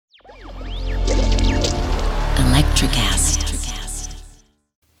Electrocast.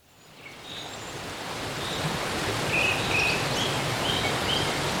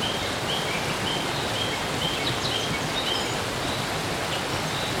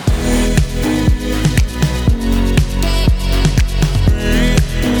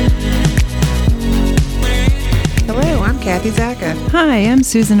 Hello, I'm Kathy Zacka, Hi, I'm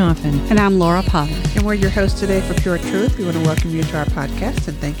Susan Offen. And I'm Laura Potter. and we're your hosts today for Pure Truth. We want to welcome you to our podcast,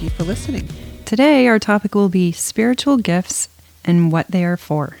 and thank you for listening. Today, our topic will be spiritual gifts and what they are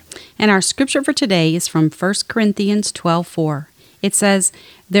for. And our scripture for today is from 1 Corinthians 12:4. It says,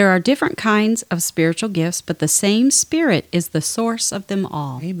 "There are different kinds of spiritual gifts, but the same Spirit is the source of them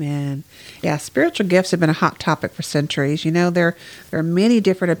all." Amen. Yeah, spiritual gifts have been a hot topic for centuries. You know, there are many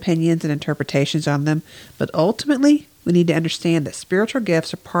different opinions and interpretations on them, but ultimately, we need to understand that spiritual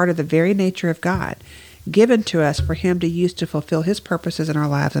gifts are part of the very nature of God, given to us for Him to use to fulfill His purposes in our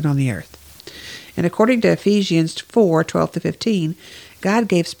lives and on the earth. And according to Ephesians 4:12-15, God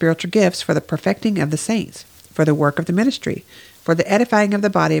gave spiritual gifts for the perfecting of the saints, for the work of the ministry, for the edifying of the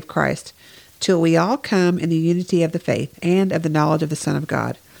body of Christ, till we all come in the unity of the faith and of the knowledge of the Son of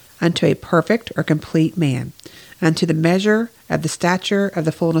God, unto a perfect or complete man, unto the measure of the stature of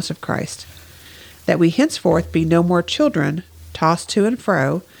the fullness of Christ, that we henceforth be no more children, tossed to and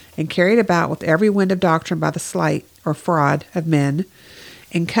fro, and carried about with every wind of doctrine by the sleight or fraud of men,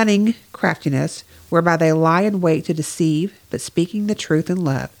 and cunning craftiness, whereby they lie in wait to deceive, but speaking the truth in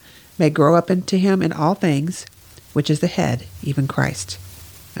love, may grow up into him in all things, which is the head, even Christ.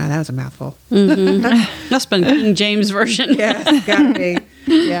 Oh, that was a mouthful. That's been King James Version. Yeah, got me.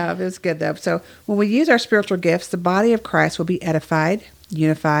 Yeah, it was good though. So when we use our spiritual gifts, the body of Christ will be edified,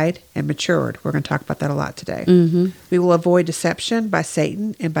 unified, and matured. We're going to talk about that a lot today. We will avoid deception by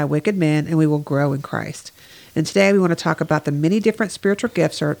Satan and by wicked men, and we will grow in Christ. And today we want to talk about the many different spiritual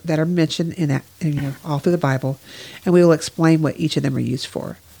gifts that are mentioned in all through the Bible, and we will explain what each of them are used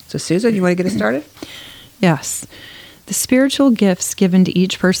for. So Susan, you want to get us started? Yes. The spiritual gifts given to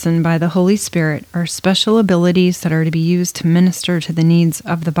each person by the Holy Spirit are special abilities that are to be used to minister to the needs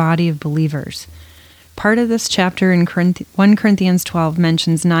of the body of believers. Part of this chapter in 1 Corinthians 12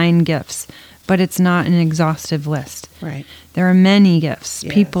 mentions 9 gifts, but it's not an exhaustive list. Right. There are many gifts.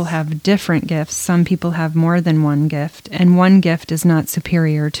 Yes. People have different gifts. Some people have more than one gift, and one gift is not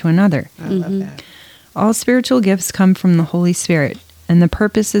superior to another. I love that. All spiritual gifts come from the Holy Spirit, and the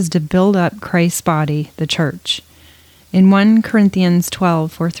purpose is to build up Christ's body, the church. In 1 Corinthians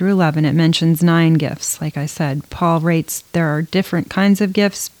 12:4-11, it mentions 9 gifts. Like I said, Paul writes, there are different kinds of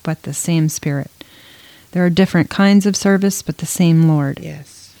gifts, but the same Spirit. There are different kinds of service, but the same Lord.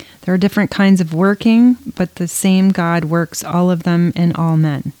 Yes. There are different kinds of working, but the same God works all of them in all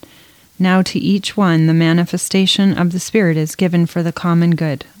men. Now to each one, the manifestation of the Spirit is given for the common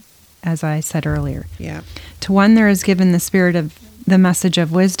good, as I said earlier. Yeah. To one there is given the Spirit of the message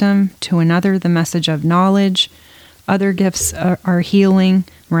of wisdom, to another the message of knowledge. Other gifts are healing,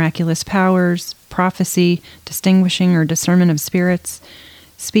 miraculous powers, prophecy, distinguishing or discernment of spirits,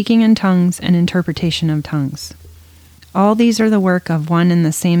 speaking in tongues, and interpretation of tongues. All these are the work of one and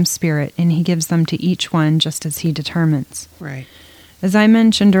the same Spirit, and He gives them to each one just as He determines. Right. As I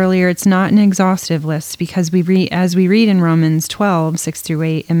mentioned earlier, it's not an exhaustive list because as we read in Romans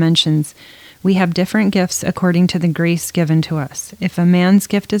 12:6-8, it mentions, we have different gifts according to the grace given to us. If a man's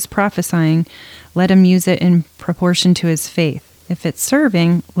gift is prophesying, let him use it in proportion to his faith. If it's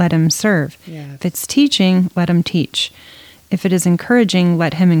serving, let him serve. Yes. If it's teaching, let him teach. If it is encouraging,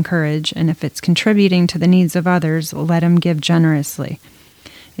 let him encourage. And if it's contributing to the needs of others, let him give generously.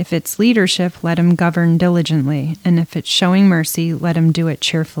 If it's leadership, let him govern diligently. And if it's showing mercy, let him do it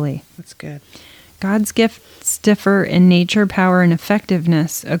cheerfully. That's good. God's gifts differ in nature, power, and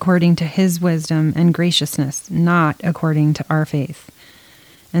effectiveness according to His wisdom and graciousness, not according to our faith.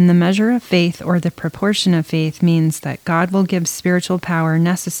 And the measure of faith, or the proportion of faith, means that God will give spiritual power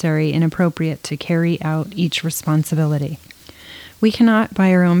necessary and appropriate to carry out each responsibility. We cannot,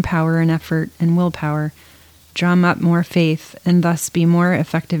 by our own power and effort and willpower, drum up more faith and thus be more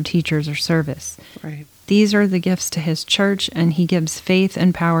effective teachers or service. Right. These are the gifts to His church, and He gives faith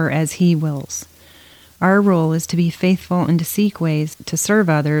and power as He wills. Our role is to be faithful and to seek ways to serve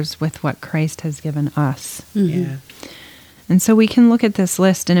others with what Christ has given us. Yeah. And so we can look at this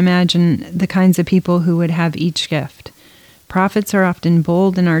list and imagine the kinds of people who would have each gift. Prophets are often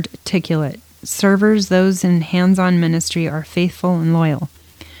bold and articulate. Servers, those in hands-on ministry, are faithful and loyal.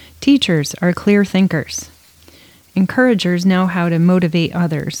 Teachers are clear thinkers. Encouragers know how to motivate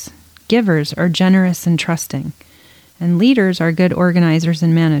others. Givers are generous and trusting. And leaders are good organizers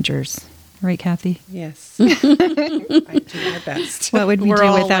and managers. Right, Kathy? Yes. I do my best. What would we We're do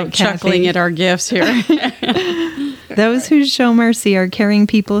all without like Kathy? chuckling at our gifts here. Those who show mercy are caring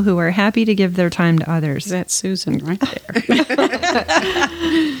people who are happy to give their time to others. That's Susan right there.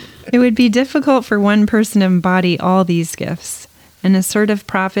 It would be difficult for one person to embody all these gifts. An assertive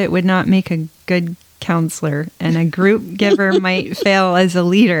prophet would not make a good counselor, and a group giver might fail as a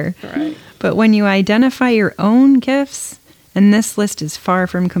leader. Right. But when you identify your own gifts, and this list is far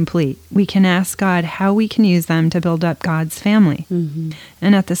from complete, we can ask God how we can use them to build up God's family. Mm-hmm.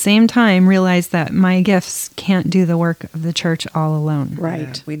 And at the same time, realize that my gifts can't do the work of the church all alone.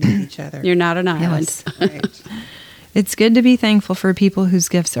 Right. Yeah, we need each other. You're not an island. Yes. Right. It's good to be thankful for people whose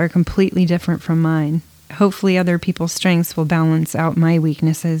gifts are completely different from mine. Hopefully other people's strengths will balance out my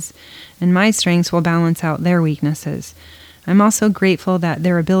weaknesses, and my strengths will balance out their weaknesses. I'm also grateful that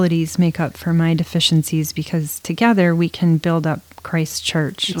their abilities make up for my deficiencies, because together we can build up Christ's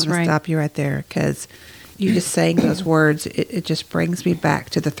church. I That's want to right. stop you right there, because you just saying those words, it just brings me back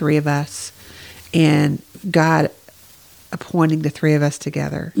to the three of us and God appointing the three of us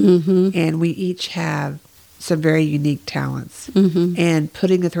together. Mm-hmm. And we each have some very unique talents. Mm-hmm. And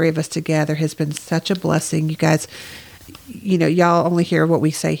putting the three of us together has been such a blessing. You guys, y'all only hear what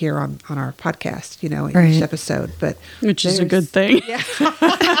we say here on our podcast, in Right. each episode. But Which is a there's- good thing.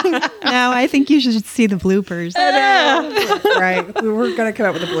 Now I think you should see the bloopers. Right. We were going to come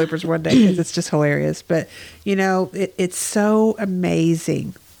up with the bloopers one day because it's just hilarious. But, it's so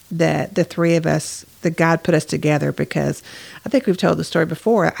amazing that the three of us, that God put us together, because I think we've told the story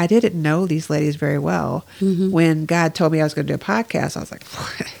before. I didn't know these ladies very well. When God told me I was going to do a podcast, I was like,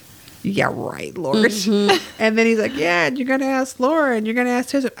 yeah, right, Lord. And then he's like, yeah, and you're going to ask Laura and you're going to ask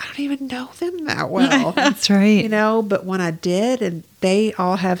Susan. I don't even know them that well. That's right. But when I did, and they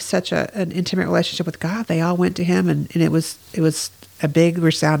all have such an intimate relationship with God, they all went to him, and it was a big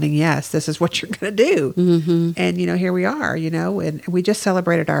resounding yes. This is what you're going to do. Mm-hmm. And here we are. And we just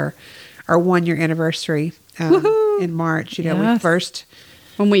celebrated our 1 year anniversary in March. We Yes. first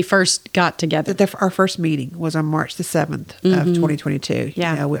When we first got together. our first meeting was on March the 7th of 2022.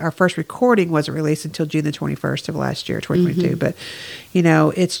 Yeah. Our first recording wasn't released until June the 21st of last year, 2022. But,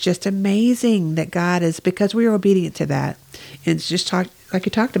 it's just amazing that God is, because we are obedient to that. And it's just like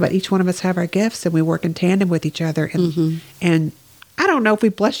you talked about, each one of us have our gifts and we work in tandem with each other. And I don't know if we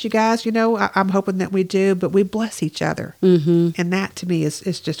bless you guys, I'm hoping that we do, but we bless each other. And that to me is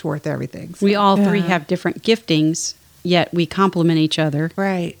just worth everything. So- We all three Yeah. have different giftings, yet we complement each other.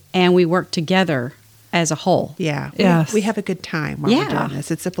 Right. And we work together as a whole. Yeah. Yes. We have a good time while Yeah. we're doing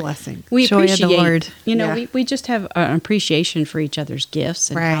this. It's a blessing. We Joy of the appreciate, Lord. Yeah. we just have an appreciation for each other's gifts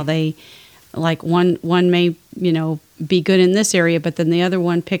and Right. how they, like one may, be good in this area, but then the other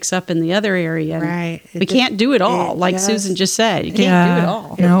one picks up in the other area. And Right. We can't do it all, like does. Susan just said. You can't Yeah. do it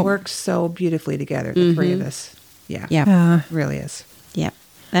all. It Nope. works so beautifully together, the three of us. Yeah. Yeah. Yeah. It really is. Yeah.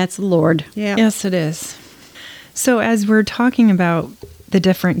 That's the Lord. Yeah. Yes, it is. So as we're talking about the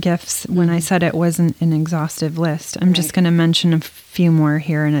different gifts, when I said it wasn't an exhaustive list, I'm just Right. going to mention a few more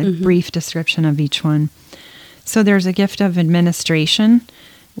here in a brief description of each one. So there's a gift of administration,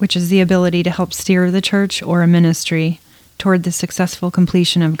 which is the ability to help steer the church or a ministry toward the successful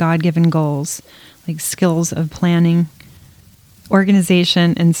completion of God-given goals, like skills of planning,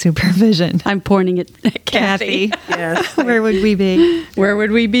 organization, and supervision. I'm pointing at Kathy. Yes. Where would we be? Where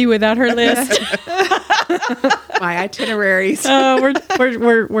would we be without her list? My itineraries.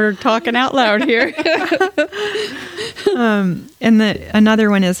 We're talking out loud here. And another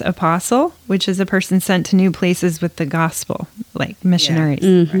one is apostle, which is a person sent to new places with the gospel, like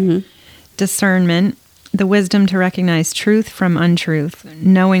missionaries. Right. Discernment, the wisdom to recognize truth from untruth,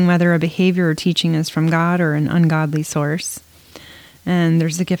 knowing whether a behavior or teaching is from God or an ungodly source. And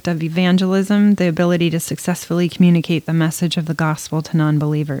there's the gift of evangelism, the ability to successfully communicate the message of the gospel to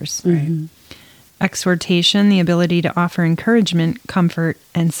non-believers. Right. Exhortation, the ability to offer encouragement, comfort,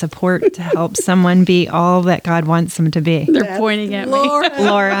 and support to help someone be all that God wants them to be. They're pointing at me.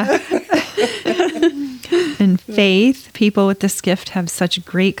 Laura. And faith, people with this gift have such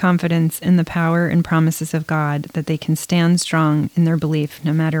great confidence in the power and promises of God that they can stand strong in their belief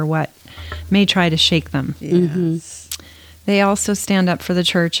no matter what may try to shake them. Yes. They also stand up for the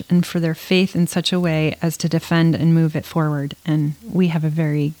church and for their faith in such a way as to defend and move it forward. And we have a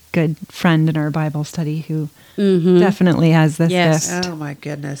very good friend in our Bible study who definitely has this Yes. gift. Oh my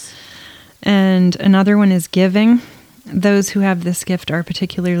goodness. And another one is giving. Those who have this gift are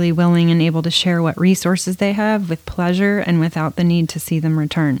particularly willing and able to share what resources they have with pleasure and without the need to see them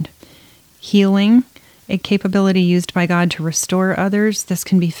returned. Healing, a capability used by God to restore others. This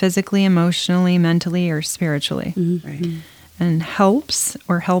can be physically, emotionally, mentally, or spiritually. Right. And helps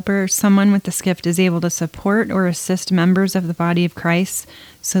or helper, someone with this gift is able to support or assist members of the body of Christ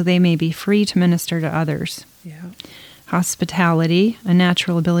so they may be free to minister to others. Yeah. Hospitality, a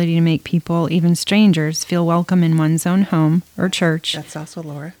natural ability to make people, even strangers, feel welcome in one's own home or church. That's also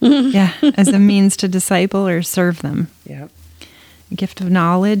Laura. Yeah, as a means to disciple or serve them. Yep. A gift of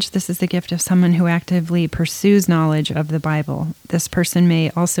knowledge. This is the gift of someone who actively pursues knowledge of the Bible. This person may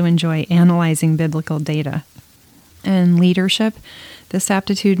also enjoy analyzing biblical data. And leadership. This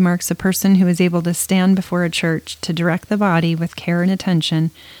aptitude marks a person who is able to stand before a church to direct the body with care and attention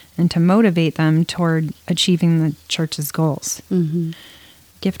and to motivate them toward achieving the church's goals. Mm-hmm.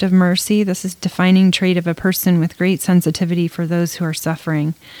 Gift of mercy. This is a defining trait of a person with great sensitivity for those who are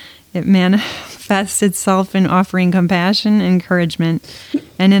suffering. It manifests itself in offering compassion, encouragement,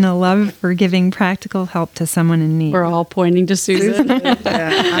 and in a love for giving practical help to someone in need. We're all pointing to Susan.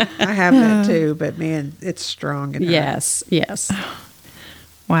 Yeah, I have that too, but man, it's strong in her. Yes, yes.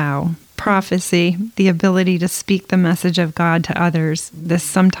 Wow. Prophecy, the ability to speak the message of God to others. This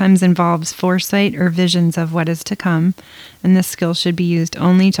sometimes involves foresight or visions of what is to come, and this skill should be used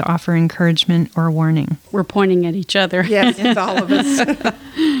only to offer encouragement or warning. We're pointing at each other. Yes, it's all of us.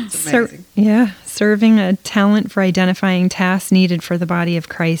 It's amazing. Serving a talent for identifying tasks needed for the body of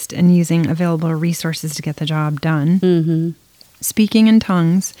Christ and using available resources to get the job done. Mm-hmm. Speaking in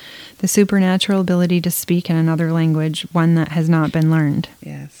tongues, the supernatural ability to speak in another language, one that has not been learned.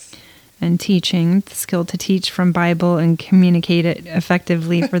 Yes. And teaching, the skill to teach from Bible and communicate it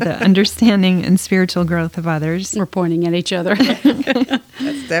effectively for the understanding and spiritual growth of others. We're pointing at each other.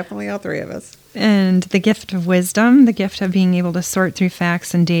 That's definitely all three of us. And the gift of wisdom, the gift of being able to sort through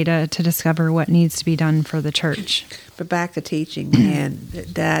facts and data to discover what needs to be done for the church. But back to teaching, man,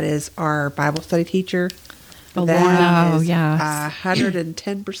 that is our Bible study teacher. Oh, wow, is yes.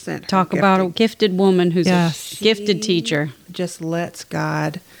 110%. Talk about a gifted woman who's Yes. a gifted teacher. Just lets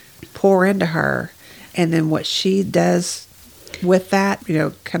God pour into her, and then what she does with that,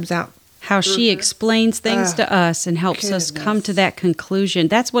 comes out. How she explains things to us and helps us come to that conclusion.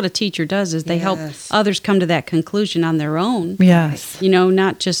 That's what a teacher does, is they help Yes. others come to that conclusion on their own. Yes.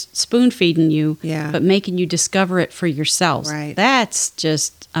 Not just spoon feeding you, Yeah. but making you discover it for yourselves. Right. That's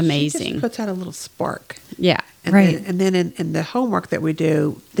just She amazing. just puts out a little spark. Yeah. And Right. then in the homework that we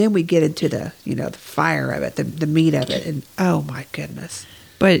do, then we get into the fire of it, the meat of it, and oh my goodness.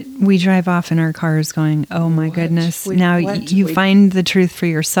 But we drive off in our cars going, oh my What? goodness. We- Now what? you We- find the truth for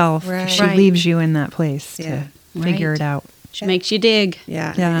yourself. Right. She Right. leaves you in that place Yeah. to figure Right. it out. She makes you dig.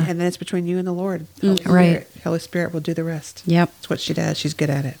 Yeah. Yeah. And then it's between you and the Lord. Holy Right. Spirit. Holy Spirit will do the rest. Yep. That's what she does. She's good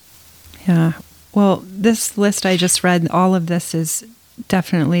at it. Yeah. Well, this list I just read, all of this is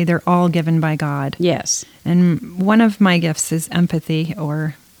definitely, they're all given by God. Yes. And one of my gifts is empathy,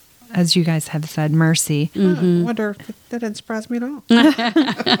 or as you guys have said, mercy. I wonder if that didn't surprise me at all.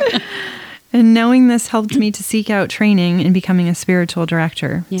 And knowing this helped me to seek out training in becoming a spiritual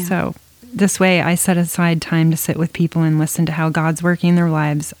director. Yeah. So this way I set aside time to sit with people and listen to how God's working in their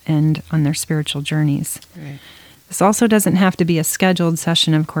lives and on their spiritual journeys. Right. This also doesn't have to be a scheduled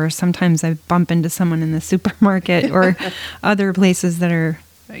session, of course. Sometimes I bump into someone in the supermarket or other places that are,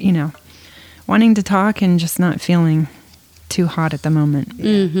 wanting to talk and just not feeling too hot at the moment.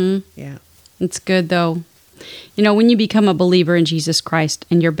 Mm-hmm. Yeah. It's good, though. When you become a believer in Jesus Christ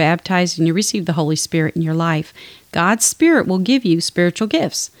and you're baptized and you receive the Holy Spirit in your life, God's Spirit will give you spiritual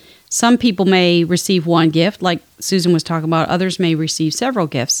gifts. Some people may receive one gift, like Susan was talking about. Others may receive several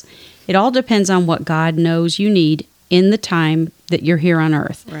gifts. It all depends on what God knows you need in the time that you're here on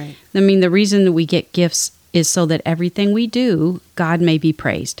earth. Right. The reason that we get gifts is so that everything we do, God may be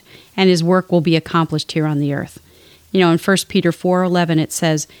praised, and His work will be accomplished here on the earth. In 1 Peter 4:11, it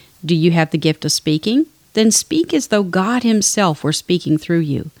says, "Do you have the gift of speaking? Then speak as though God Himself were speaking through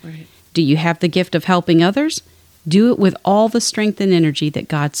you. Right. Do you have the gift of helping others? Do it with all the strength and energy that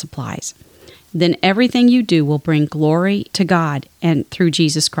God supplies. Then everything you do will bring glory to God and through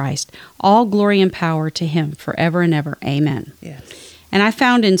Jesus Christ. All glory and power to Him forever and ever. Amen." Yes. And I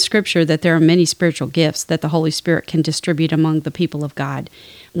found in Scripture that there are many spiritual gifts that the Holy Spirit can distribute among the people of God.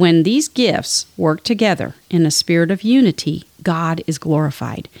 When these gifts work together in a spirit of unity, God is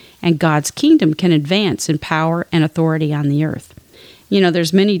glorified, and God's kingdom can advance in power and authority on the earth.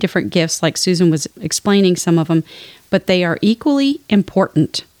 There's many different gifts, like Susan was explaining some of them, but they are equally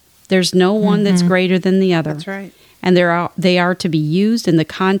important. There's no one that's greater than the other. That's right. And they are to be used in the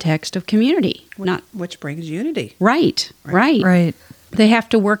context of community. Which brings unity. Right. Right. They have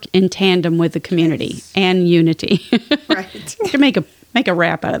to work in tandem with the community and unity. Right. To make a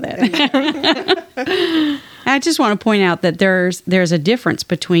rap out of that. I just want to point out that there's a difference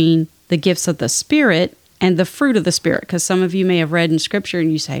between the gifts of the Spirit and the fruit of the Spirit, because some of you may have read in Scripture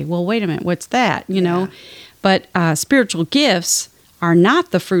and you say, well, wait a minute, what's that? You know, but spiritual gifts are not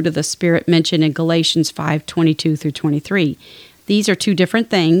the fruit of the Spirit mentioned in Galatians 5:22 through 23. These are two different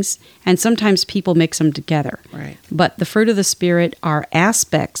things, and sometimes people mix them together. Right. But the fruit of the Spirit are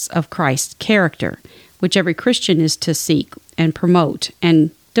aspects of Christ's character, which every Christian is to seek and promote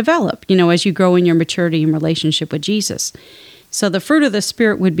and develop, you know, as you grow in your maturity and relationship with Jesus. So the fruit of the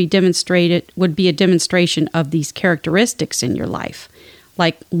Spirit would be a demonstration of these characteristics in your life,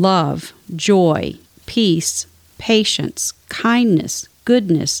 like love, joy, peace, patience, kindness,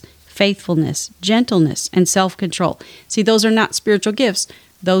 goodness, faithfulness, gentleness, and self-control. See, those are not spiritual gifts.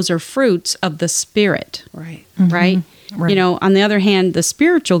 Those are fruits of the Spirit. Right. Right? Right. You know, on the other hand, the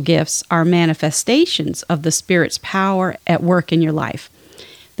spiritual gifts are manifestations of the Spirit's power at work in your life.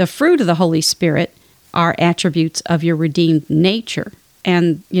 The fruit of the Holy Spirit are attributes of your redeemed nature.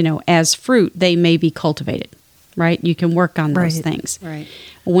 And, you know, as fruit, they may be cultivated, right? You can work on those Right. things. Right.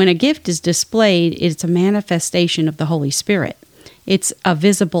 When a gift is displayed, it's a manifestation of the Holy Spirit. It's a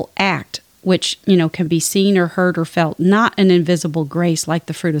visible act, which, you know, can be seen or heard or felt, not an invisible grace like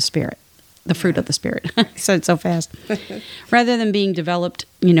the fruit of Spirit. The fruit of the Spirit. Said it so fast. Rather than being developed,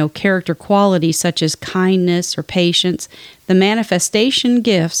 you know, character qualities such as kindness or patience, the manifestation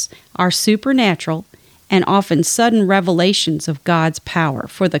gifts are supernatural and often sudden revelations of God's power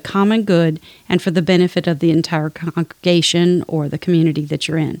for the common good and for the benefit of the entire congregation or the community that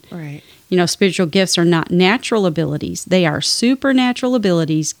you're in. Right. You know, spiritual gifts are not natural abilities. They are supernatural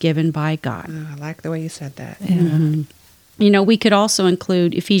abilities given by God. Oh, I like the way you said that. You know, we could also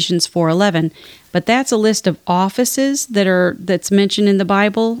include Ephesians 4:11, but that's a list of offices that's mentioned in the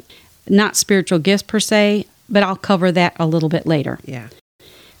Bible, not spiritual gifts per se, but I'll cover that a little bit later. Yeah.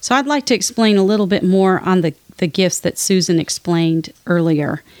 So I'd like to explain a little bit more on the gifts that Susan explained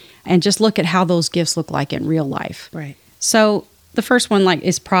earlier, and just look at how those gifts look like in real life. Right. So the first one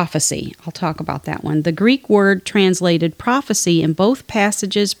is prophecy. I'll talk about that one. The Greek word translated prophecy in both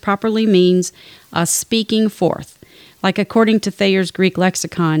passages properly means speaking forth. Like according to Thayer's Greek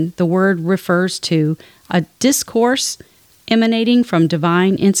lexicon, the word refers to a discourse emanating from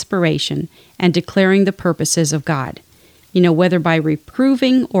divine inspiration and declaring the purposes of God. You know, whether by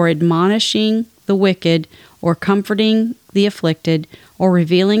reproving or admonishing the wicked, or comforting the afflicted, or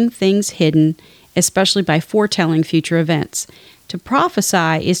revealing things hidden, especially by foretelling future events. To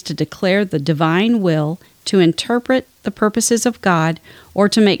prophesy is to declare the divine will, to interpret the purposes of God, or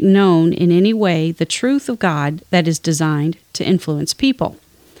to make known in any way the truth of God that is designed to influence people.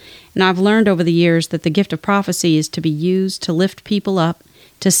 And I've learned over the years that the gift of prophecy is to be used to lift people up,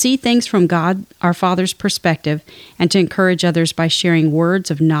 to see things from God, our Father's perspective, and to encourage others by sharing words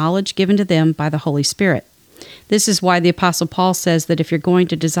of knowledge given to them by the Holy Spirit. This is why the Apostle Paul says that if you're going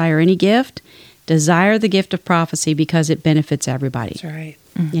to desire any gift, desire the gift of prophecy because it benefits everybody. That's right.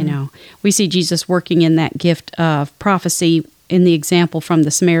 You know, we see Jesus working in that gift of prophecy in the example from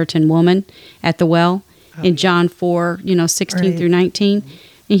the Samaritan woman at the well in John 4, 16 Right. through 19.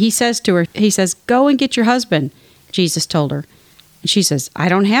 And he says to her, he says, "Go and get your husband," Jesus told her. And she says, "I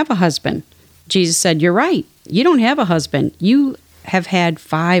don't have a husband." Jesus said, "You're right. You don't have a husband. You have had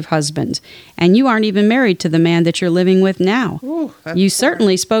 5 husbands, and you aren't even married to the man that you're living with now. Ooh, that's You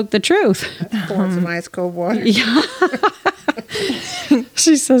certainly spoke the truth." pouring some ice cold water.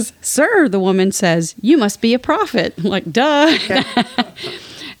 She says, "Sir," the woman says, "you must be a prophet." I'm like, duh.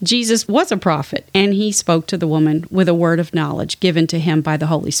 Jesus was a prophet, and he spoke to the woman with a word of knowledge given to him by the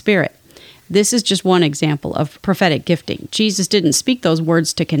Holy Spirit. This is just one example of prophetic gifting. Jesus didn't speak those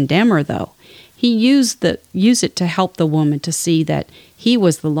words to condemn her, though. He used it to help the woman to see that he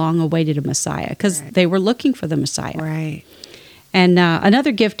was the long-awaited Messiah, because they were looking for the Messiah. Right. And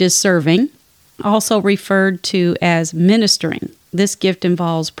another gift is serving, also referred to as ministering. This gift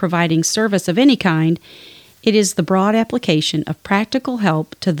involves providing service of any kind. It is the broad application of practical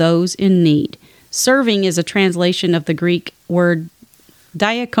help to those in need. Serving is a translation of the Greek word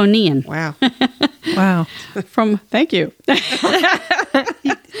diakonian. Wow. Wow. Thank you.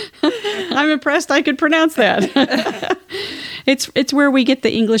 I'm impressed I could pronounce that. It's where we get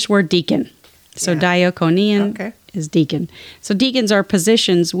the English word deacon. So diakonian Okay. is deacon. So deacons are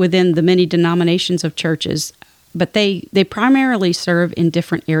positions within the many denominations of churches, but they primarily serve in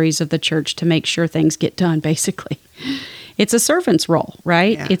different areas of the church to make sure things get done, basically. It's a servant's role,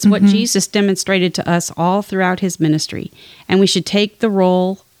 right? Yeah. It's what Jesus demonstrated to us all throughout his ministry. And we should take the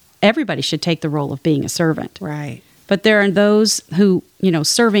role, everybody should take the role of being a servant. Right. But there are those who,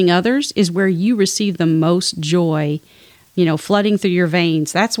 serving others is where you receive the most joy, flooding through your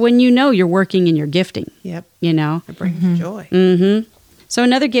veins. That's when you're working in your gifting, Yep. you know. It brings joy. So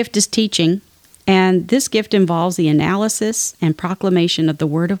another gift is teaching. And this gift involves the analysis and proclamation of the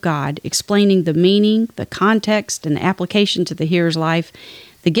Word of God, explaining the meaning, the context, and application to the hearer's life.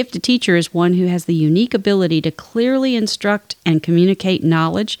 The gifted teacher is one who has the unique ability to clearly instruct and communicate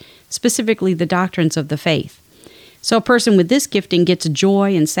knowledge, specifically the doctrines of the faith. So a person with this gifting gets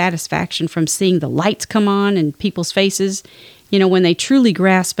joy and satisfaction from seeing the lights come on in people's faces, when they truly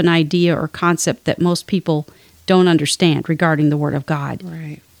grasp an idea or concept that most people don't understand regarding the Word of God.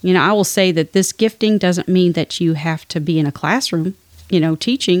 Right. I will say that this gifting doesn't mean that you have to be in a classroom,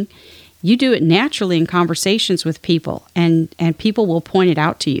 teaching. You do it naturally in conversations with people, and people will point it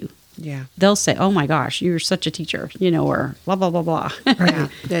out to you. Yeah. They'll say, "Oh my gosh, you're such a teacher," or blah, blah, blah, blah. Right.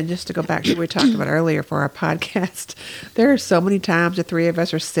 Then just to go back to what we talked about earlier for our podcast, there are so many times the three of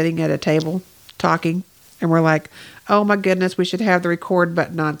us are sitting at a table talking, and we're like, oh my goodness, we should have the record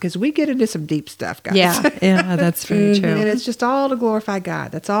button on, because we get into some deep stuff, guys. Yeah. Yeah, that's very true. And it's just all to glorify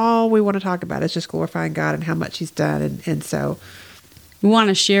God. That's all we want to talk about. It's just glorifying God and how much He's done. And so We want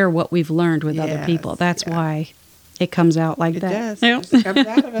to share what we've learned with other Yes, people. That's yeah. why it comes out like it that. does. Yeah. It just comes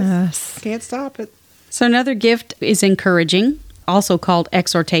out of us. Yes. Can't stop it. So another gift is encouraging, also called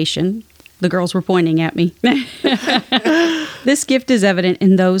exhortation. The girls were pointing at me. This gift is evident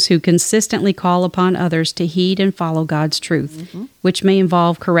in those who consistently call upon others to heed and follow God's truth, which may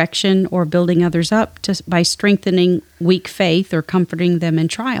involve correction or building others up by strengthening weak faith or comforting them in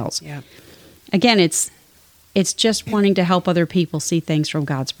trials. Yeah. Again, it's just wanting to help other people see things from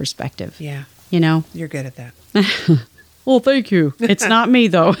God's perspective. Yeah. You're good at that. Well, thank you. It's not me,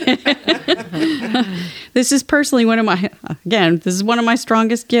 though. This is personally one of my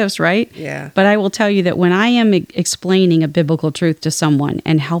strongest gifts, right? Yeah. But I will tell you that when I am explaining a biblical truth to someone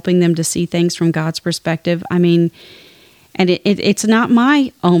and helping them to see things from God's perspective, and it's not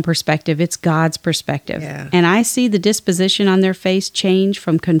my own perspective, it's God's perspective. Yeah. And I see the disposition on their face change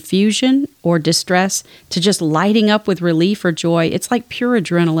from confusion or distress to just lighting up with relief or joy. It's like pure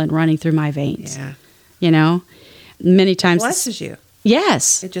adrenaline running through my veins. Yeah. Many times. Blesses you.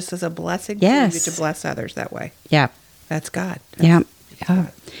 Yes. It just is a blessing Yes. for you to bless others that way. Yeah. That's God. Yeah. Yeah.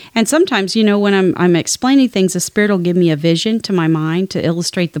 And sometimes, when I'm explaining things, the Spirit will give me a vision to my mind to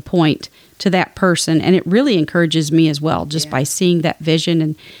illustrate the point to that person. And it really encourages me as well, just by seeing that vision.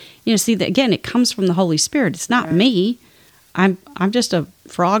 And, see that, again, it comes from the Holy Spirit. It's not me. I'm just a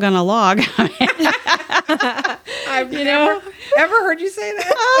frog on a log. I've never heard you say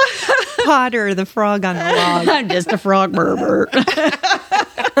that. Potter, the frog on the log. I'm just a frog. Burr.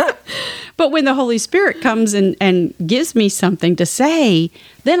 But when the Holy Spirit comes and gives me something to say,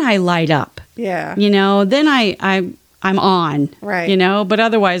 then I light up. Yeah. Then I'm on. Right. But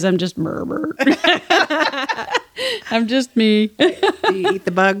otherwise I'm just burr. I'm just me. Do you eat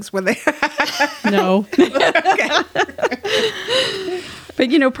the bugs when they... No.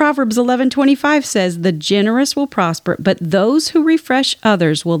 But Proverbs 11:25 says, "The generous will prosper, but those who refresh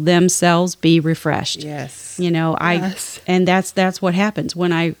others will themselves be refreshed." Yes. Yes. And that's what happens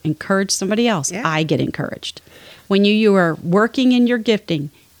when I encourage somebody else. Yeah. I get encouraged. When you are working in your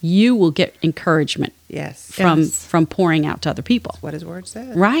gifting, you will get encouragement Yes. from pouring out to other people. What His Word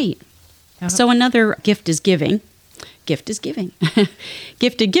says. Right. Yep. So another gift is giving. Gift is giving.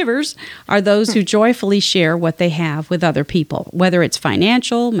 Gifted givers are those who joyfully share what they have with other people, whether it's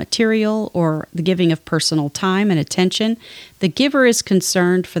financial, material, or the giving of personal time and attention. The giver is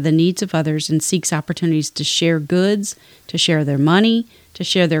concerned for the needs of others and seeks opportunities to share goods, to share their money, to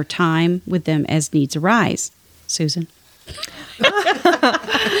share their time with them as needs arise. Susan?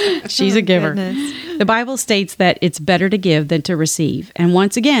 She's a giver. Goodness. The Bible states that it's better to give than to receive. And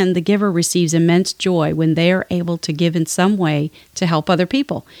once again, the giver receives immense joy when they are able to give in some way to help other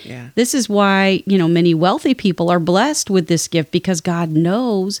people. Yeah. This is why, many wealthy people are blessed with this gift, because God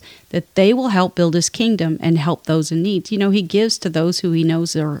knows that they will help build His kingdom and help those in need. He gives to those who He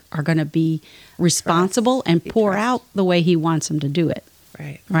knows are going to be responsible and pour out the way He wants them to do it.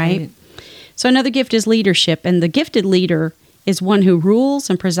 Right. Right? So another gift is leadership, and the gifted leader is one who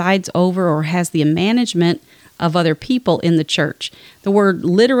rules and presides over or has the management of other people in the church. The word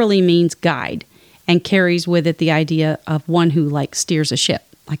literally means guide and carries with it the idea of one who steers a ship,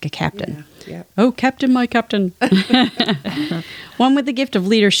 like a captain. Yeah. Yep. Oh, captain, my captain. One with the gift of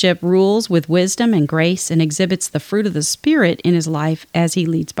leadership rules with wisdom and grace and exhibits the fruit of the Spirit in his life as he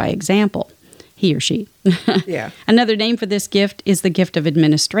leads by example. He or she. Yeah. Another name for this gift is the gift of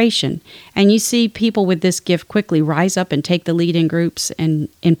administration. And you see people with this gift quickly rise up and take the lead in groups and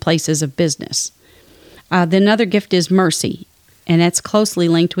in places of business. The another gift is mercy, and that's closely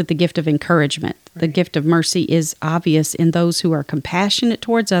linked with the gift of encouragement. The gift of mercy is obvious in those who are compassionate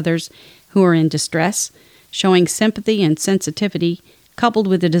towards others who are in distress, showing sympathy and sensitivity coupled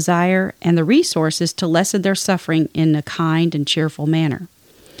with the desire and the resources to lessen their suffering in a kind and cheerful manner.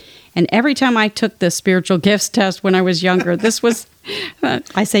 And every time I took the spiritual gifts test when I was younger, this was,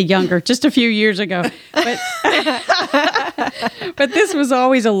 I say younger, just a few years ago, but, but this was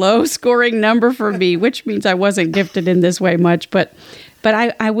always a low scoring number for me, which means I wasn't gifted in this way much. But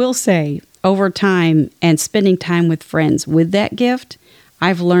I will say, over time and spending time with friends with that gift,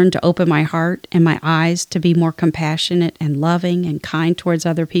 I've learned to open my heart and my eyes to be more compassionate and loving and kind towards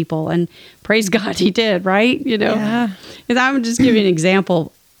other people. And praise God, he did, right? You know, and I'm just giving an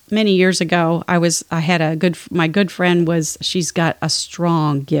example. Many years ago, my good friend she's got a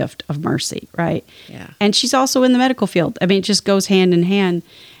strong gift of mercy, right? Yeah. And she's also in the medical field. I mean, it just goes hand in hand.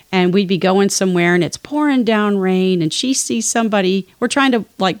 And we'd be going somewhere and it's pouring down rain and she sees somebody. We're trying to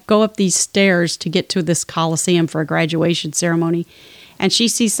go up these stairs to get to this Coliseum for a graduation ceremony. And she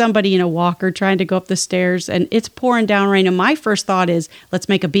sees somebody in a walker trying to go up the stairs and it's pouring down rain. And my first thought is, let's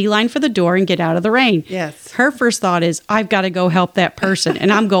make a beeline for the door and get out of the rain. Yes. Her first thought is, I've got to go help that person.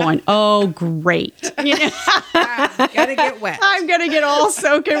 And I'm going, oh, great. You know? Gotta get wet. I'm going to get all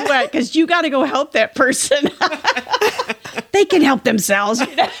soaking wet because you got to go help that person. They can help themselves.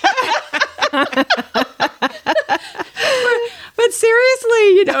 You know? But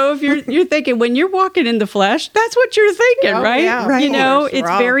seriously, you know, if you're thinking when you're walking in the flesh, that's what you're thinking, right? Yeah, right. You know, We're it's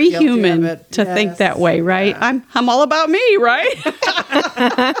all very guilty of human it. to think Yes. that way, right? Yeah. I'm all about me, right?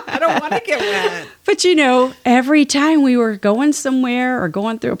 I don't want to get wet. But you know, every time we were going somewhere or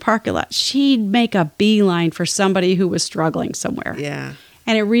going through a parking lot, she'd make a beeline for somebody who was struggling somewhere. Yeah.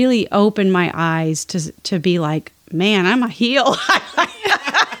 And it really opened my eyes to be like, man, I'm a heel.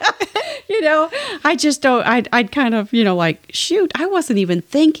 You know, I just don't, I'd kind of, you know, like, shoot, I wasn't even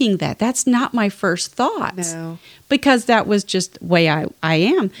thinking that. That's not my first thoughts. No. Because that was just the way I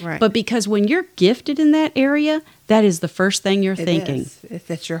am. Right. But because when you're gifted in that area, that is the first thing you're thinking.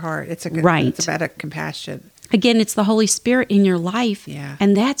 That's your heart. It's a good, Right. It's about a compassion. Again, it's the Holy Spirit in your life. Yeah.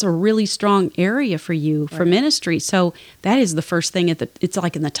 And that's a really strong area for you for ministry. So that is the first thing it's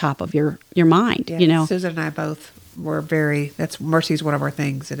like in the top of your mind, Yeah. you know? Susan and I both were mercy is one of our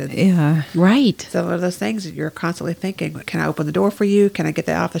things. It is. Yeah. Right. So one of those things that you're constantly thinking, can I open the door for you? Can I get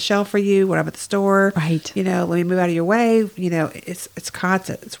that off the shelf for you when I'm at the store? Right. You know, let me move out of your way. You know, it's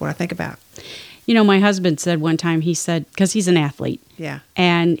constant. It's what I think about. You know, my husband said one time, he said, because he's an athlete. Yeah.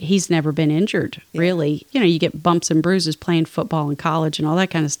 And he's never been injured, really. You know, you get bumps and bruises playing football in college and all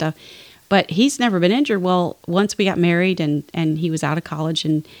that kind of stuff. But he's never been injured. Well, once we got married and he was out of college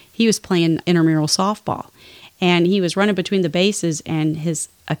and he was playing intramural softball. And he was running between the bases and his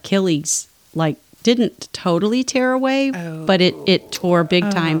Achilles, didn't totally tear away, but it tore big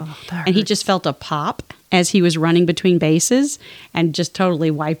time. that And he just felt a pop as he was running between bases and just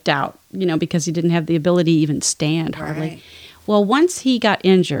totally wiped out, you know, because he didn't have the ability to even stand hardly. Right. Well, once he got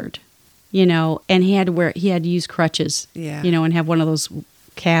injured, you know, and he had to use crutches, Yeah. you know, and have one of those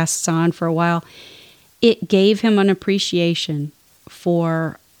casts on for a while, it gave him an appreciation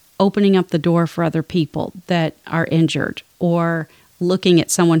for opening up the door for other people that are injured or looking at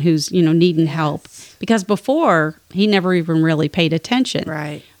someone who's, you know, needing help. Because before, he never even really paid attention.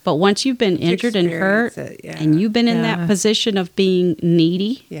 Right. But once you've been injured and hurt, experience it, yeah. and you've been in that Yeah. position of being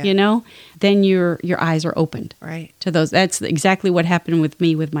needy, Yeah. you know, then your eyes are opened Right. to those. That's exactly what happened with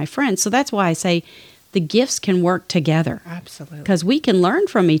me with my friends. So that's why I say the gifts can work together. Absolutely. Because we can learn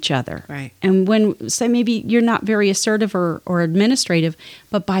from each other. Right. And when, say, maybe you're not very assertive or administrative,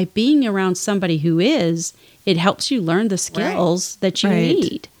 but by being around somebody who is, it helps you learn the skills that you Right.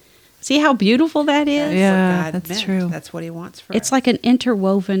 need. See how beautiful that is? That's Yeah, what God that's meant. true. That's what He wants for It's us. like an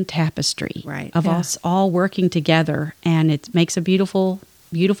interwoven tapestry Right. of Yeah. us all working together, and it makes a beautiful,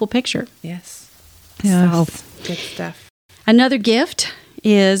 beautiful picture. Yes. Yes. So, Good stuff. another gift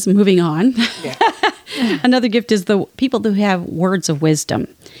is moving on. Yeah. Another gift is the people who have words of wisdom.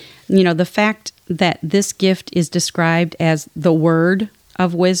 You know, the fact that this gift is described as the word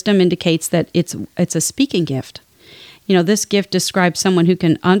of wisdom indicates that it's a speaking gift. You know, this gift describes someone who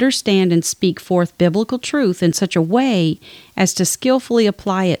can understand and speak forth biblical truth in such a way as to skillfully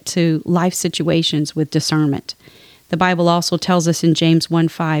apply it to life situations with discernment. The Bible also tells us in James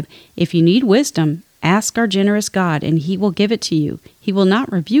 1:5, if you need wisdom, ask our generous God, and He will give it to you. He will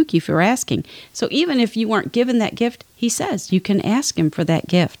not rebuke you for asking. So even if you weren't given that gift, He says you can ask Him for that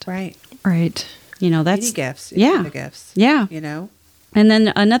gift. Right. Right. You know, that's Any gifts. yeah. The gifts. Yeah. You know? And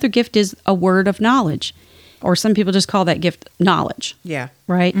then another gift is a word of knowledge, or some people just call that gift knowledge. Yeah.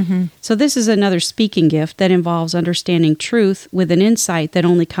 Right? So this is another speaking gift that involves understanding truth with an insight that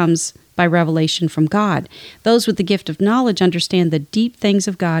only comes by revelation from God. Those with the gift of knowledge understand the deep things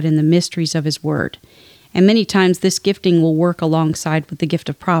of God and the mysteries of His Word. And many times this gifting will work alongside with the gift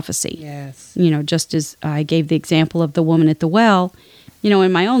of prophecy. Yes. Just as I gave the example of the woman at the well,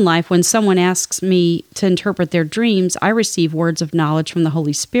 in my own life, when someone asks me to interpret their dreams, I receive words of knowledge from the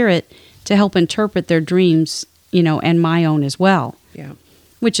Holy Spirit to help interpret their dreams, and my own as well. Yeah.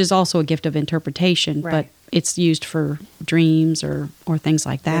 Which is also a gift of interpretation, Right. but it's used for dreams or things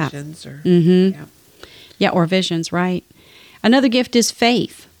like that. Visions or Mm-hmm. Yeah, or visions, right? Another gift is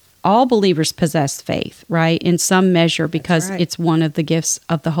faith. All believers possess faith, right, in some measure, because right. it's one of the gifts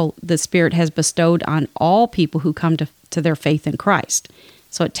of the Spirit has bestowed on all people who come to their faith in Christ.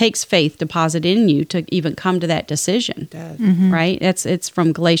 So it takes faith deposited in you to even come to that decision. It does. Right? It's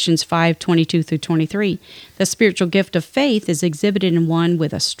from Galatians 5:22 through 23. The spiritual gift of faith is exhibited in one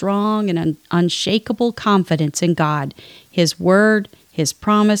with a strong and unshakable confidence in God, His Word, His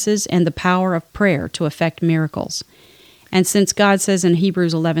promises, and the power of prayer to effect miracles. And since God says in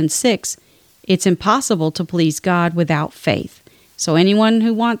Hebrews 11:6, it's impossible to please God without faith. So anyone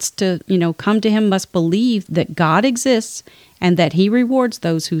who wants to, come to Him must believe that God exists and that He rewards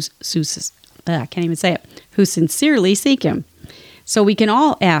those who sincerely seek Him. So we can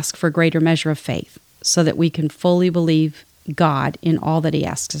all ask for a greater measure of faith so that we can fully believe God in all that He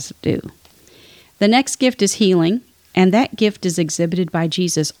asks us to do. The next gift is healing, and that gift is exhibited by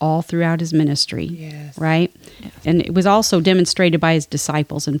Jesus all throughout His ministry. Yes. Right? And it was also demonstrated by His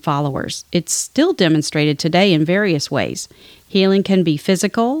disciples and followers. It's still demonstrated today in various ways. Healing can be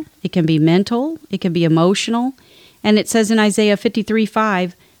physical, it can be mental, it can be emotional. And it says in Isaiah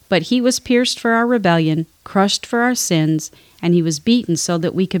 53:5, "But He was pierced for our rebellion, crushed for our sins, and He was beaten so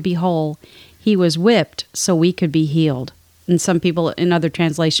that we could be whole. He was whipped so we could be healed." And some people, in other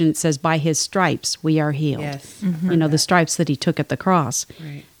translations, it says, "By His stripes we are healed." Yes. The stripes that He took at the cross.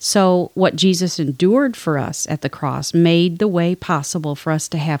 Right. So what Jesus endured for us at the cross made the way possible for us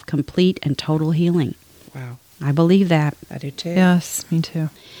to have complete and total healing. Wow. I believe that. I do too. Yes, me too.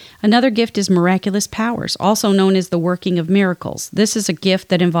 Another gift is miraculous powers, also known as the working of miracles. This is a gift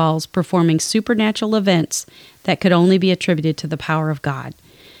that involves performing supernatural events that could only be attributed to the power of God.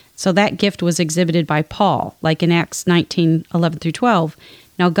 So that gift was exhibited by Paul, like in Acts 19:11 through 12.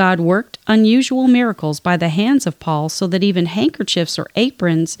 Now God worked unusual miracles by the hands of Paul so that even handkerchiefs or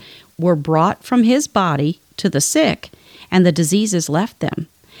aprons were brought from his body to the sick, and the diseases left them,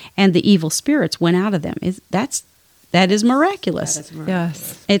 and the evil spirits went out of them. That is miraculous. That is miraculous.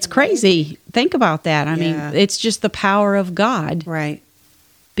 Yes. It's crazy. Think about that. I mean, Yeah. it's just the power of God Right.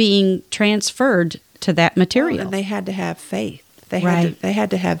 being transferred to that material. Well, and they had to have faith. They Right. had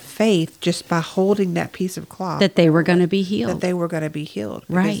to have faith just by holding that piece of cloth that they were going to be that healed. they were going to be healed.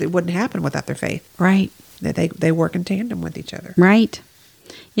 Because Right. it wouldn't happen without their faith. Right. That they work in tandem with each other. Right.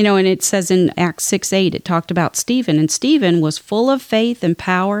 And it says in Acts 6:8, it talked about Stephen. And Stephen was full of faith and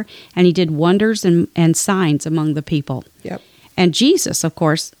power, and he did wonders and signs among the people. Yep. And Jesus, of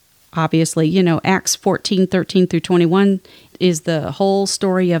course, obviously, Acts 14:13 through 21 is the whole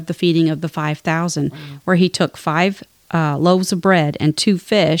story of the feeding of the 5,000, where he took 5 loaves of bread and 2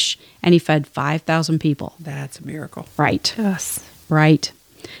 fish, and he fed 5,000 people. That's a miracle. Right. Yes. Right.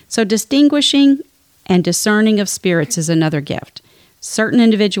 So distinguishing and discerning of spirits is another gift. Certain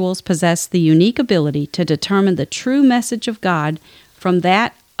individuals possess the unique ability to determine the true message of God from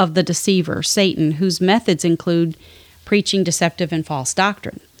that of the deceiver, Satan, whose methods include preaching deceptive and false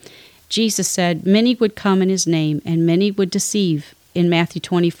doctrine. Jesus said, "Many would come in His name, and many would deceive," in Matthew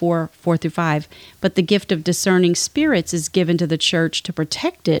 24:4 through 5. But the gift of discerning spirits is given to the church to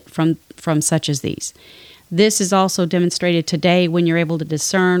protect it from such as these. This is also demonstrated today when you're able to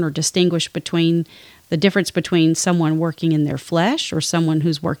discern or distinguish between the difference between someone working in their flesh or someone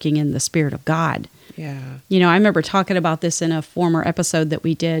who's working in the Spirit of God. Yeah. I remember talking about this in a former episode that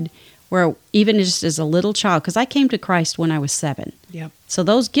we did, where even just as a little child, because I came to Christ when I was 7. Yep. So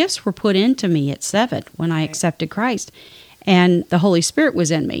those gifts were put into me at 7 when I accepted Christ. And the Holy Spirit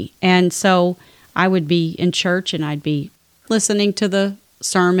was in me. And so I would be in church and I'd be listening to the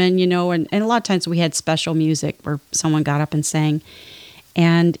sermon, and a lot of times we had special music where someone got up and sang.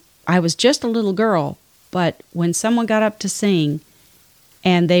 And I was just a little girl, but when someone got up to sing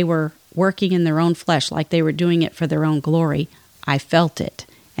and they were working in their own flesh, like they were doing it for their own glory, I felt it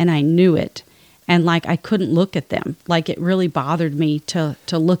and I knew it. And like I couldn't look at them. Like it really bothered me to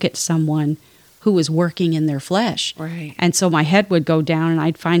look at someone who was working in their flesh. Right. And so my head would go down and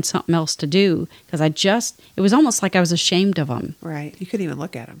I'd find something else to do because it was almost like I was ashamed of them. Right. You couldn't even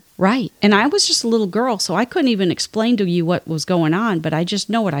look at them. Right. And I was just a little girl, so I couldn't even explain to you what was going on, but I just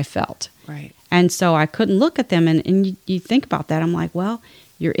know what I felt. Right. And so I couldn't look at them. And you think about that. I'm like, well,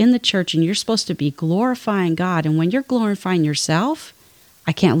 you're in the church and you're supposed to be glorifying God. And when you're glorifying yourself,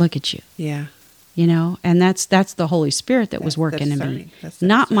 I can't look at you. Yeah. and that's the Holy Spirit that was That's working in me. discerning. That's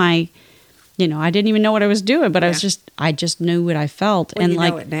Not discerning. I didn't even know what I was doing, but I just knew what I felt. Well, and you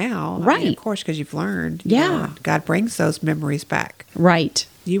like, know it now. I mean, right. of course, because you've learned. And God brings those memories back. Right.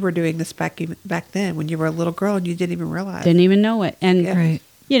 You were doing this back then when you were a little girl and you didn't even realize. Didn't even know it. And, Yeah. Right.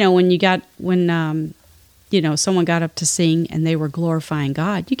 when someone got up to sing and they were glorifying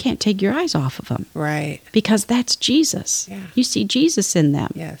God, you can't take your eyes off of them Right. because that's Jesus. Yeah. You see Jesus in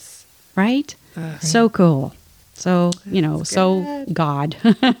them, Yes. right? Uh, So cool. So, That's so good. God.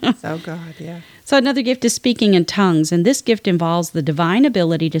 So God, yeah. So another gift is speaking in tongues, and this gift involves the divine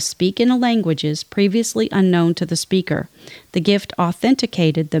ability to speak in languages previously unknown to the speaker. The gift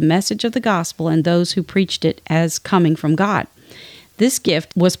authenticated the message of the gospel and those who preached it as coming from God. This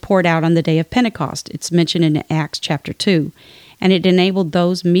gift was poured out on the day of Pentecost. It's mentioned in Acts chapter 2. And it enabled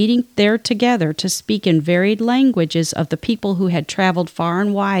those meeting there together to speak in varied languages of the people who had traveled far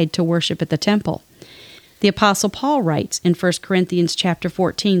and wide to worship at the temple. The Apostle Paul writes in 1 Corinthians chapter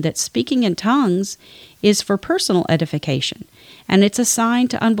 14 that speaking in tongues is for personal edification, and it's a sign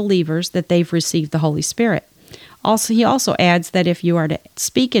to unbelievers that they've received the Holy Spirit. He also adds that if you are to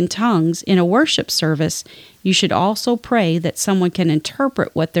speak in tongues in a worship service, you should also pray that someone can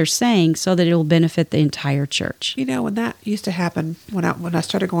interpret what they're saying so that it will benefit the entire church. When that used to happen, when I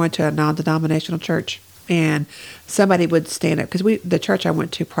started going to a non-denominational church, and somebody would stand up, because the church I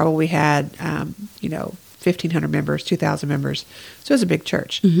went to probably had, 1,500 members, 2,000 members. So it was a big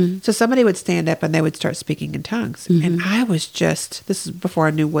church. Mm-hmm. So somebody would stand up and they would start speaking in tongues. Mm-hmm. And I was this is before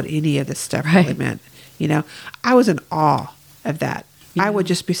I knew what any of this stuff Right. really meant. I was in awe of that. I would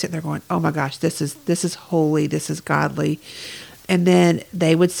just be sitting there going, oh my gosh, this is holy, this is godly. And then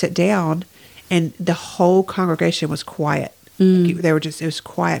they would sit down and the whole congregation was quiet. It was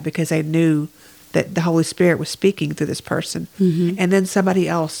quiet because they knew that the Holy Spirit was speaking through this person. Mm-hmm. And then somebody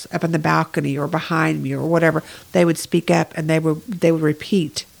else up in the balcony or behind me or whatever, they would speak up and they would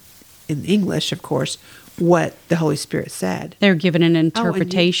repeat in English, of course, what the Holy Spirit said. They're given an Oh, and you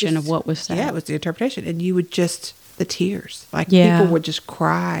interpretation just- of what was said. Yeah, it was the interpretation. And you would the tears. Like Yeah. people would just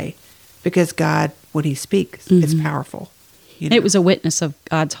cry because God, when he speaks, it's powerful. It was a witness of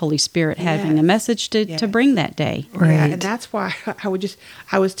God's Holy Spirit having a Yes. message to Yes. bring that day. Yeah, Right. and that's why I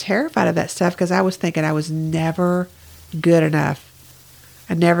was terrified of that stuff because I was thinking I was never good enough.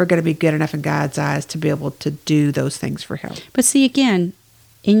 I'm never going to be good enough in God's eyes to be able to do those things for him. But see, again,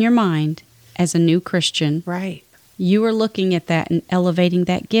 in your mind, as a new Christian, Right, you are looking at that and elevating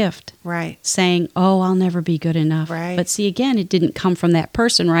that gift, right. saying, oh, I'll never be good enough. Right. But see, again, it didn't come from that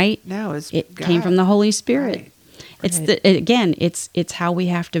person, right? No, It came from the Holy Spirit. Right. It's Right. it's how we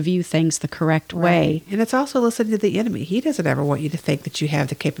have to view things the correct way. And it's also listening to the enemy. He doesn't ever want you to think that you have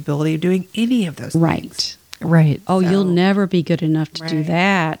the capability of doing any of those Right. things. Right. Oh, So- you'll never be good enough to do Right.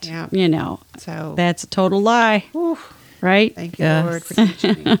 that. Yeah. So That's a total lie, whew, right? thank you, Yes. Lord, for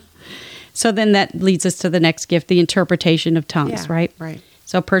teaching me. So then that leads us to the next gift, the interpretation of tongues, Yeah, right? right.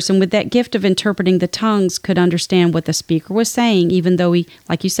 So a person with that gift of interpreting the tongues could understand what the speaker was saying, even though he,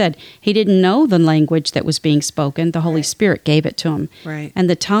 like you said, he didn't know the language that was being spoken. The Holy Right. Spirit gave it to him. Right. And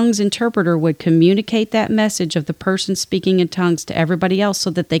the tongues interpreter would communicate that message of the person speaking in tongues to everybody else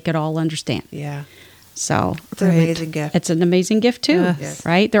so that they could all understand. Yeah. So It's an Right. amazing gift. it's an amazing gift too, Yes.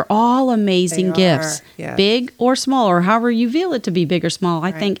 right? They're all amazing They are, gifts, yes. big or small, or however you feel it to be big or small.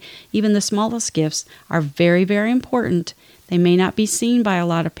 I Right. think even the smallest gifts are very, very important. They may not be seen by a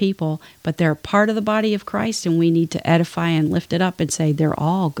lot of people, but they're part of the body of Christ, and we need to edify and lift it up and say they're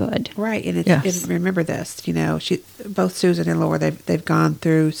all good. Right, and, Yes. and remember this. Both Susan and Laura, they've gone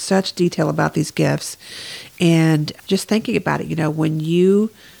through such detail about these gifts, and just thinking about it. When you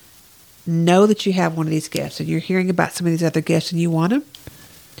know that you have one of these gifts, and you're hearing about some of these other gifts, and you want them,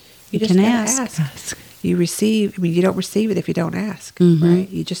 You just can gotta ask. Ask. You receive. You don't receive it if you don't ask. Mhm. Right?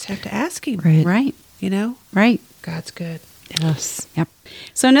 You just have to ask him. Right. Right, right. God's good. Yes. Yep.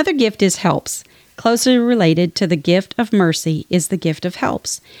 So another gift is helps. Closely related to the gift of mercy is the gift of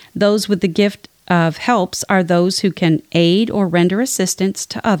helps. Those with the gift of helps are those who can aid or render assistance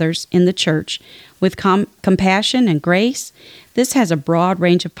to others in the church with compassion and grace. This has a broad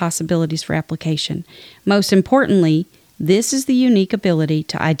range of possibilities for application. Most importantly, this is the unique ability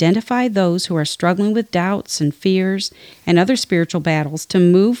to identify those who are struggling with doubts and fears and other spiritual battles, to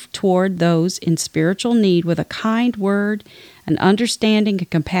move toward those in spiritual need with a kind word, an understanding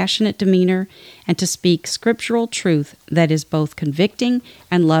and compassionate demeanor, and to speak scriptural truth that is both convicting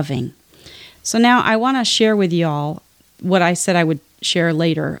and loving. So now I want to share with you all what I said I would share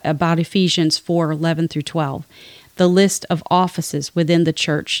later about Ephesians 4:11 through 12, the list of offices within the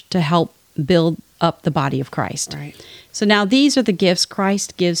church to help build up the body of Christ. Right. So now these are the gifts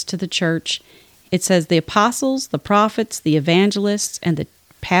Christ gives to the church it says the apostles, the prophets, the evangelists, and the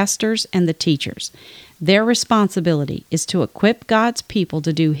pastors and the teachers. Their responsibility is to equip God's people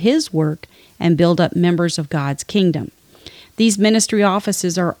to do His work and build up members of God's kingdom. These ministry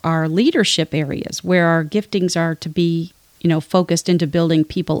offices are leadership areas where our giftings are to be, focused into building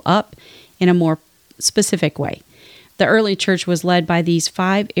people up in a more specific way. The early church was led by these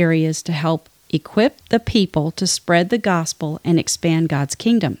 5 areas to help equip the people to spread the gospel and expand God's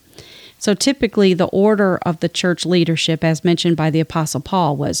kingdom. So typically the order of the church leadership, as mentioned by the Apostle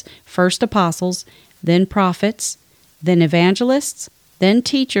Paul, was first apostles, then prophets, then evangelists, then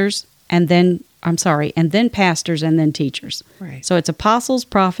teachers, and then pastors, and then teachers. Right. So it's apostles,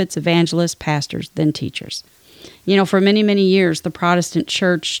 prophets, evangelists, pastors, then teachers. For many, many years, the Protestant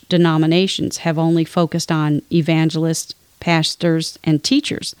church denominations have only focused on evangelists, pastors, and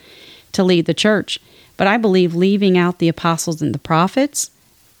teachers to lead the church. But I believe leaving out the apostles and the prophets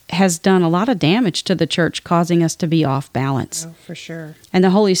has done a lot of damage to the church, causing us to be off balance. Oh, for sure. And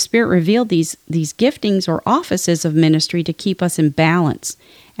the Holy Spirit revealed these giftings or offices of ministry to keep us in balance.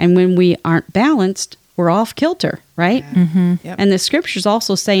 And when we aren't balanced, we're off kilter, right? Yeah. Mm-hmm. Yep. And the scriptures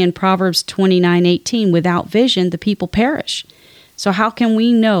also say in Proverbs 29:18, without vision, the people perish. So how can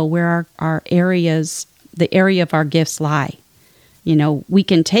we know where our areas, the area of our gifts lie? We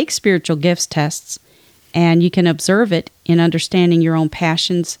can take spiritual gifts tests, and you can observe it in understanding your own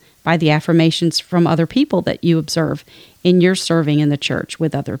passions by the affirmations from other people that you observe in your serving in the church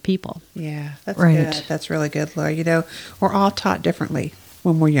with other people. Yeah, that's Right. good. That's really good, Laura. We're all taught differently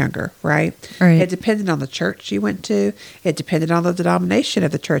when we're younger, right? Right. It depended on the church you went to. It depended on the denomination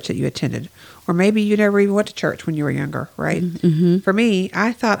of the church that you attended. Or maybe you never even went to church when you were younger, right? Mm-hmm. For me,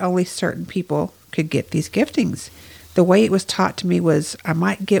 I thought only certain people could get these giftings. The way it was taught to me was I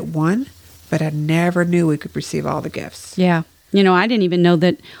might get one, but I never knew we could receive all the gifts. Yeah. I didn't even know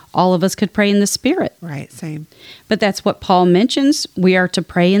that all of us could pray in the Spirit. Right, same. But that's what Paul mentions. We are to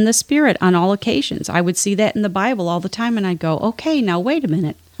pray in the Spirit on all occasions. I would see that in the Bible all the time, and I'd go, okay, now wait a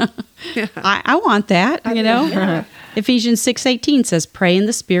minute. I want that, Yeah. Ephesians 6:18 says, pray in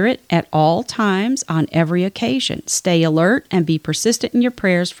the Spirit at all times on every occasion. Stay alert and be persistent in your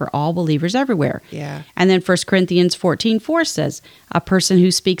prayers for all believers everywhere. Yeah. And then 1 Corinthians 14:4 says, a person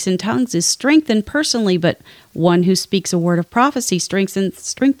who speaks in tongues is strengthened personally, but one who speaks a word of prophecy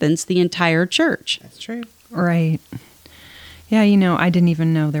strengthens the entire church. That's true. Right. Yeah, I didn't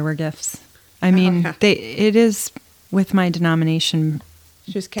even know there were gifts. I mean, yeah. it is with my denominational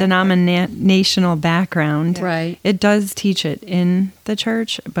background. Yeah. Right. It does teach it in the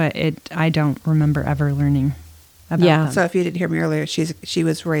church, but I don't remember ever learning about Yeah. them. So if you didn't hear me earlier, she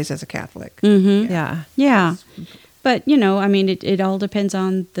was raised as a Catholic. Mm-hmm. Yeah. Yeah. But, it all depends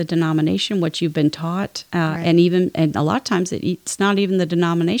on the denomination, what you've been taught. Right. And a lot of times it's not even the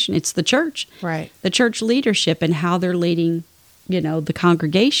denomination, it's the church. Right. The church leadership and how they're leading, the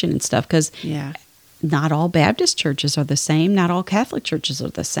congregation and stuff. Because Yeah. not all Baptist churches are the same. Not all Catholic churches are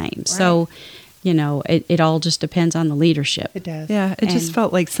the same. So, it all just depends on the leadership. It does. Yeah, it just And-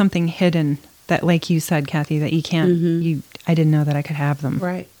 felt like something hidden that, like you said, Kathy, that you can't, I didn't know that I could have them.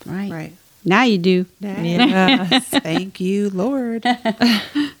 Right. Right. Right. Now you do. Yes. Thank you, Lord. All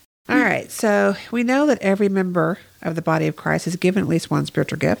right. So we know that every member of the body of Christ is given at least one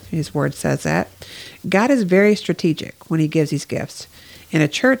spiritual gift. His word says that. God is very strategic when he gives these gifts. In a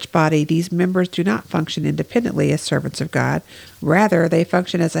church body, these members do not function independently as servants of God. Rather, they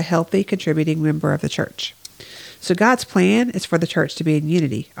function as a healthy, contributing member of the church. So God's plan is for the church to be in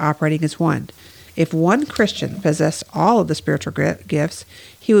unity, operating as one. If one Christian possessed all of the spiritual gifts,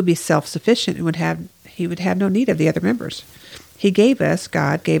 he would be self-sufficient and he would have no need of the other members.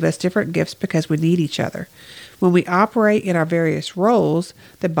 God gave us different gifts because we need each other. When we operate in our various roles,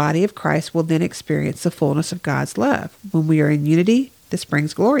 the body of Christ will then experience the fullness of God's love. When we are in unity, this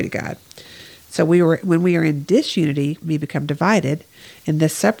brings glory to God. So when we are in disunity, we become divided, and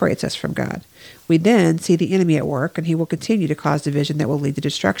this separates us from God. We then see the enemy at work, and he will continue to cause division that will lead to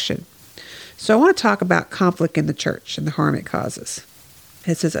destruction. So I want to talk about conflict in the church and the harm it causes.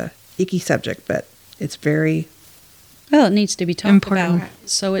 This is a icky subject, but it's very, Well, it needs to be talked Important. about.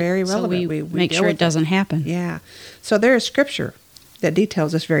 So very so relevant. we We make deal sure with it doesn't happen. yeah. So there is scripture that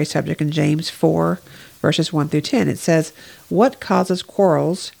details this very subject in James 4, verses 1 through 10. It says, "What causes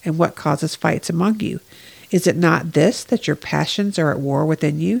quarrels and what causes fights among you? Is it not this, that your passions are at war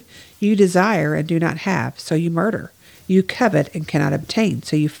within you? You desire and do not have, so you murder. You covet and cannot obtain,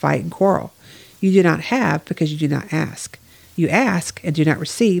 so you fight and quarrel. You do not have because you do not ask. You ask and do not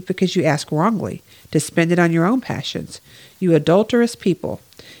receive because you ask wrongly, to spend it on your own passions. You adulterous people,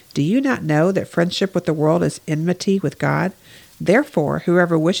 do you not know that friendship with the world is enmity with God? Therefore,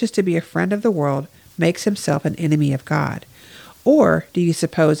 whoever wishes to be a friend of the world makes himself an enemy of God. Or do you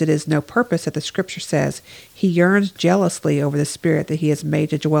suppose it is no purpose that the Scripture says he yearns jealously over the Spirit that he has made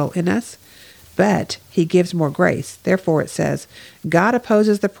to dwell in us? But he gives more grace. Therefore it says, God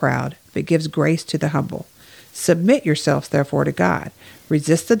opposes the proud, but gives grace to the humble. Submit yourselves therefore to God.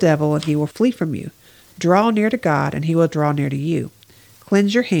 Resist the devil, and he will flee from you. Draw near to God, and he will draw near to you.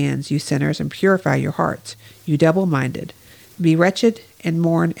 Cleanse your hands, you sinners, and purify your hearts, you double-minded. Be wretched, and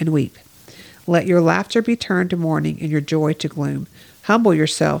mourn, and weep. Let your laughter be turned to mourning, and your joy to gloom. Humble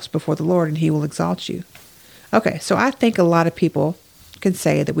yourselves before the Lord, and he will exalt you. Okay, so I think a lot of people can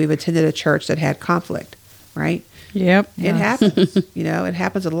say that we've attended a church that had conflict, right? Yep. It happens. It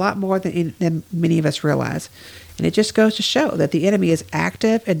happens a lot more than many of us realize. And it just goes to show that the enemy is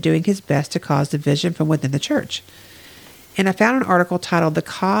active and doing his best to cause division from within the church. And I found an article titled The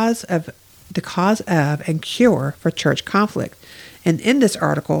Cause of and Cure for Church Conflict. And in this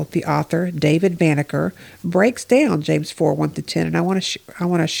article, the author, David Banneker, breaks down James 4, 1-10, and I want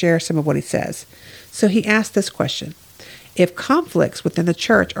to share some of what he says. So he asked this question: if conflicts within the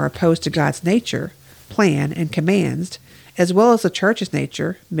church are opposed to God's nature, plan, and commands, as well as the church's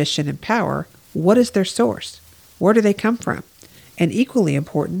nature, mission, and power, what is their source? Where do they come from? And equally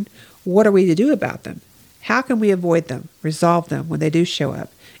important, what are we to do about them? How can we avoid them, resolve them when they do show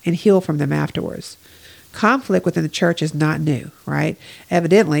up, and heal from them afterwards? Conflict within the church is not new, right?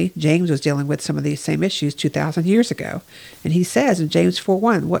 Evidently, James was dealing with some of these same issues 2,000 years ago. And he says in James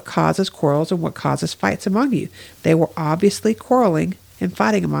 4:1, what causes quarrels and what causes fights among you? They were obviously quarreling and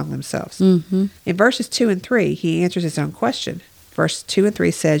fighting among themselves. In verses 2 and 3, he answers his own question. Verse 2 and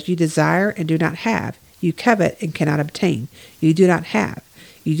 3 says, you desire and do not have. You covet and cannot obtain. You do not have.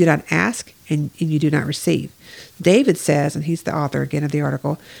 You do not ask, and you do not receive. David says, and he's the author again of the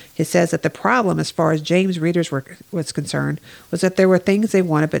article, he says that the problem as far as James' readers was concerned was that there were things they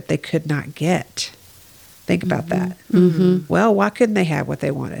wanted but they could not get. Think about that. Well, why couldn't they have what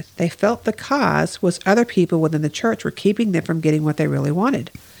they wanted? They felt the cause was other people within the church were keeping them from getting what they really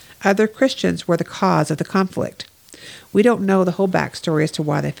wanted. Other Christians were the cause of the conflict. We don't know the whole backstory as to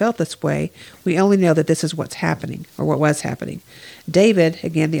why they felt this way. We only know that this is what's happening, or what was happening. David,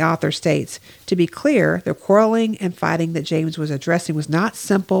 again, the author, states, to be clear, the quarreling and fighting that James was addressing was not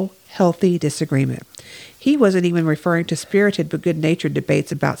simple, healthy disagreement. He wasn't even referring to spirited but good-natured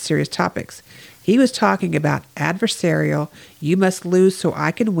debates about serious topics. He was talking about adversarial, you must lose so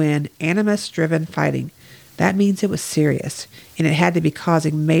I can win, animus-driven fighting. That means it was serious, and it had to be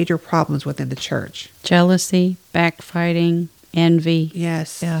causing major problems within the church. Jealousy, backfighting, envy.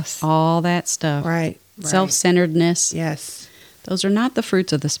 Yes. All that stuff. Right. Self-centeredness. Yes. Those are not the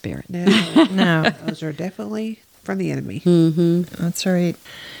fruits of the Spirit. No. Those are definitely from the enemy. That's right.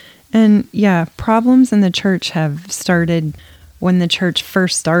 And yeah, problems in the church have started when the church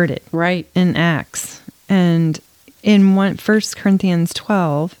first started. Right. In Acts. And in 1 Corinthians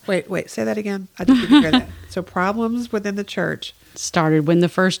 12. Wait, say that again. I just didn't hear that. So problems within the church. Started when the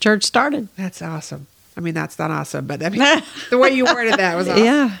first church started. That's awesome. I mean, that's not awesome, but I mean, the way you worded that was awesome.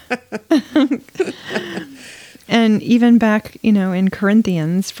 Yeah. And even back, in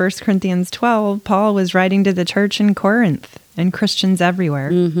Corinthians, 1 Corinthians 12, Paul was writing to the church in Corinth and Christians everywhere,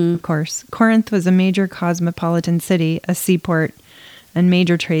 of course. Corinth was a major cosmopolitan city, a seaport, and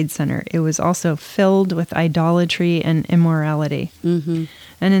major trade center. It was also filled with idolatry and immorality. And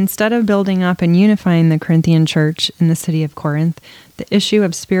instead of building up and unifying the Corinthian church in the city of Corinth, the issue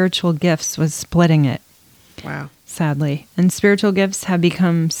of spiritual gifts was splitting it. Wow. Sadly. And spiritual gifts have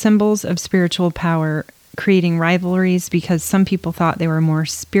become symbols of spiritual power, creating rivalries because some people thought they were more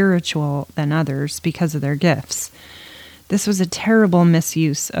spiritual than others because of their gifts. This was a terrible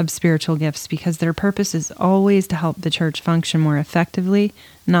misuse of spiritual gifts because their purpose is always to help the church function more effectively,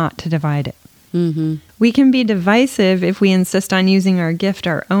 not to divide it. We can be divisive if we insist on using our gift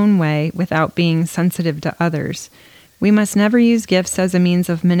our own way without being sensitive to others. We must never use gifts as a means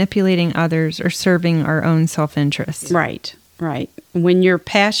of manipulating others or serving our own self-interest. Right. When you're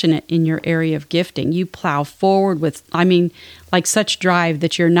passionate in your area of gifting, you plow forward with, like such drive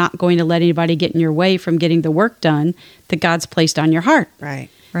that you're not going to let anybody get in your way from getting the work done that God's placed on your heart. Right.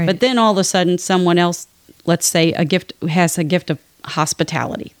 But then all of a sudden, someone else, let's say has a gift of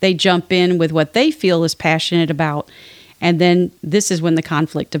hospitality. They jump in with what they feel is passionate about, and then this is when the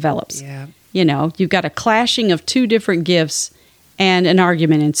conflict develops. Yeah. You've got a clashing of two different gifts, and an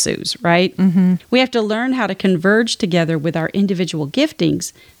argument ensues, right? We have to learn how to converge together with our individual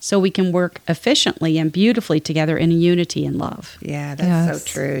giftings so we can work efficiently and beautifully together in unity and love. Yeah, that's so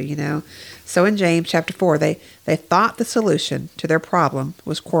true, So in James chapter 4, they thought the solution to their problem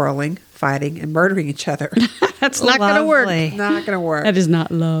was quarreling, fighting and murdering each other. That's not going to work. Lovely. Not going to work. That is not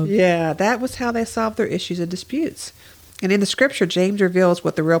love. Yeah, that was how they solved their issues and disputes. And in the scripture, James reveals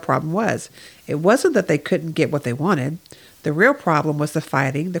what the real problem was. It wasn't that they couldn't get what they wanted. The real problem was the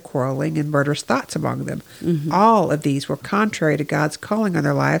fighting, the quarreling, and murderous thoughts among them. All of these were contrary to God's calling on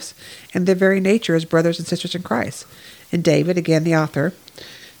their lives and their very nature as brothers and sisters in Christ. And David, again the author,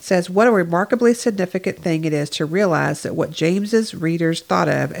 says, what a remarkably significant thing it is to realize that what James's readers thought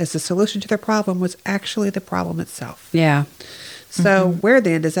of as the solution to their problem was actually the problem itself. Yeah. So where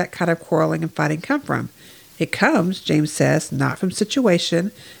then does that kind of quarreling and fighting come from? It comes, James says, not from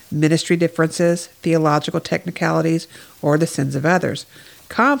situation, ministry differences, theological technicalities, or the sins of others.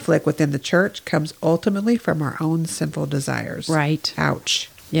 Conflict within the church comes ultimately from our own sinful desires. Right. Ouch.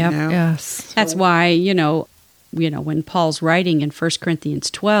 Yep. Yes. That's why, when Paul's writing in 1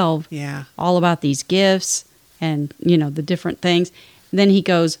 Corinthians 12, Yeah. all about these gifts and, the different things, then he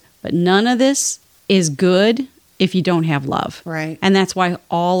goes, but none of this is good if you don't have love. Right. And that's why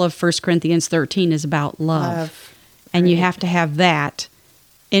all of 1 Corinthians 13 is about love. And you Right. have to have that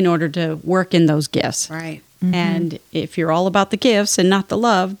in order to work in those gifts. Right. And if you're all about the gifts and not the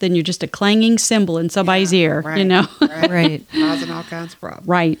love, then you're just a clanging cymbal in somebody's ear, Right. Right. Causing all kinds of problems.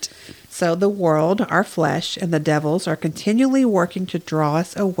 Right. So the world, our flesh, and the devils are continually working to draw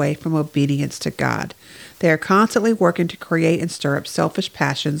us away from obedience to God. They are constantly working to create and stir up selfish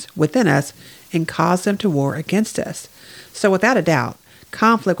passions within us and cause them to war against us. So without a doubt,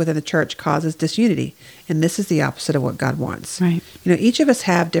 conflict within the church causes disunity, and this is the opposite of what God wants. Right. Each of us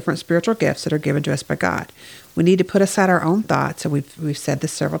have different spiritual gifts that are given to us by God. We need to put aside our own thoughts, and we've said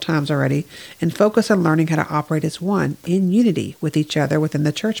this several times already, and focus on learning how to operate as one in unity with each other within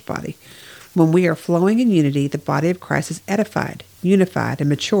the church body. When we are flowing in unity, the body of Christ is edified, unified, and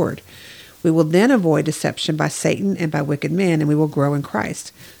matured. We will then avoid deception by Satan and by wicked men, and we will grow in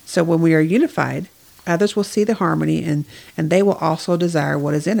Christ. So when we are unified, others will see the harmony, and they will also desire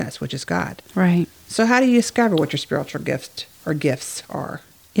what is in us, which is God. Right. So how do you discover what your spiritual gifts are?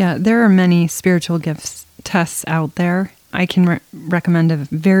 Yeah, there are many spiritual gifts tests out there. I can recommend a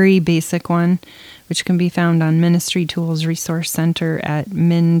very basic one, which can be found on Ministry Tools Resource Center at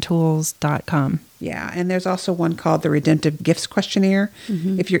mintools.com. Yeah, and there's also one called the Redemptive Gifts Questionnaire.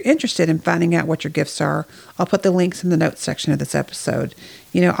 If you're interested in finding out what your gifts are, I'll put the links in the notes section of this episode.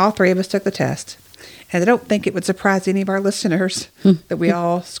 All three of us took the test, and I don't think it would surprise any of our listeners that we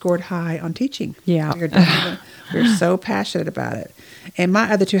all scored high on teaching. Yeah. We're so passionate about it. And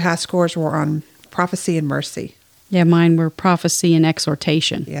my other two high scores were on prophecy and mercy. Yeah, mine were prophecy and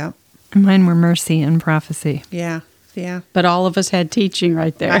exhortation. Yeah, Mine were mercy and prophecy. yeah. But all of us had teaching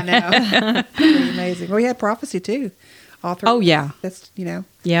right there. I know. Pretty amazing. Well, we had prophecy too. All three. Oh, yeah. That's,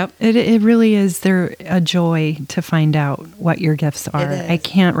 Yep. It really is a joy to find out what your gifts are. is. I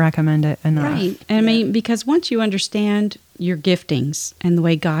can't recommend it enough. Right. And I mean, because once you understand your giftings and the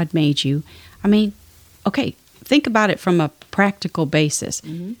way God made you, okay, think about it from a practical basis.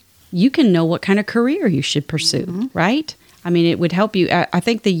 You can know what kind of career you should pursue, right? It would help you. I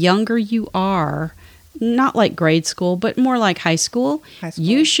think the younger you are, not like grade school, but more like high school,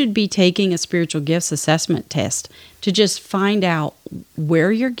 you should be taking a spiritual gifts assessment test to just find out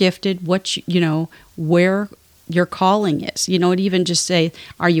where you're gifted, where your calling is. It even just say,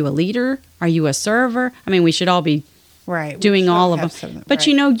 are you a leader? Are you a server? We should all be right. doing all of them. But right.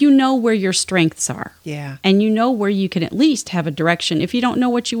 you know where your strengths are. Yeah. And you know where you can at least have a direction. If you don't know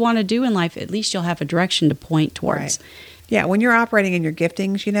what you want to do in life, at least you'll have a direction to point towards. Right. Yeah, when you're operating in your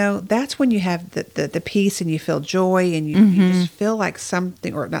giftings, that's when you have the peace and you feel joy and you just feel like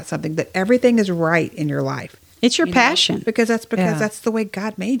something, or not something, that everything is right in your life. It's your passion. Because that's the way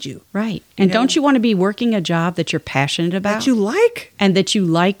God made you. Right. And don't you want to be working a job that you're passionate about? That you like. And that you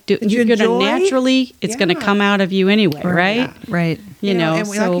like doing. That you You're going to enjoy? naturally, it's going to come out of you anyway, right? Yeah. Right. And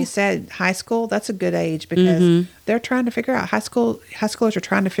like you said, high school, that's a good age because they're trying to figure out, high schoolers are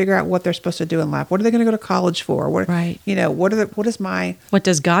trying to figure out what they're supposed to do in life. What are they going to go to college for? Right. What is my What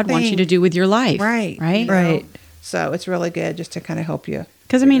does God want you to do with your life? Right. Right? Right. So it's really good just to kind of help you.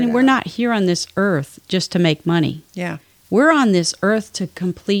 Because, we're not here on this earth just to make money. Yeah. We're on this earth to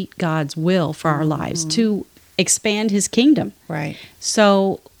complete God's will for our lives, to expand His kingdom. Right.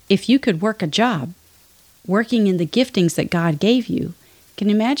 So if you could work a job working in the giftings that God gave you, can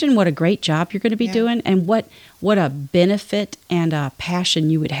you imagine what a great job you're going to be doing, and what a benefit and a passion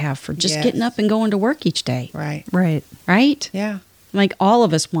you would have for just getting up and going to work each day? Right. Right. Right? Yeah. Like all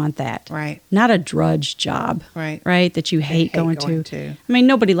of us want that. Right. Not a drudge job. Right. Right? That you hate going going to. to.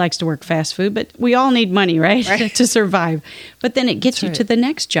 Nobody likes to work fast food, but we all need money, right? to survive. But then it gets That's you right. to the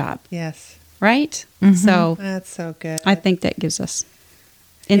next job, Yes. right? So That's so good. I think that gives us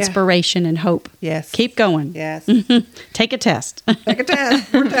inspiration, and hope. Yes. Keep going. Yes. Take a test. Take a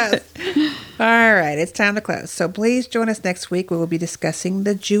test. More test. All right. It's time to close. So please join us next week. We will be discussing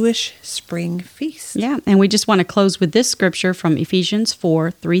the Jewish Spring Feast. Yeah, and we just want to close with this scripture from Ephesians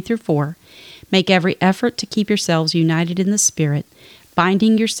 4:3-4. Make every effort to keep yourselves united in the Spirit,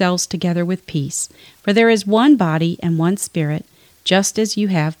 binding yourselves together with peace. For there is one body and one Spirit, just as you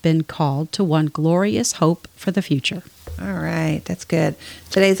have been called to one glorious hope for the future. All right. That's good.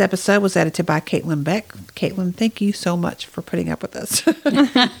 Today's episode was edited by Caitlin Beck. Caitlin, thank you so much for putting up with us.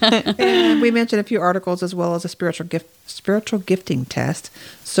 And we mentioned a few articles as well as a spiritual gifting test.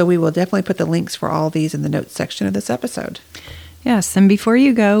 So we will definitely put the links for all these in the notes section of this episode. Yes, and before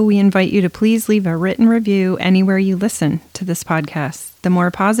you go, we invite you to please leave a written review anywhere you listen to this podcast. The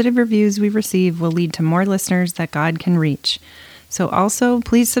more positive reviews we receive will lead to more listeners that God can reach. So also,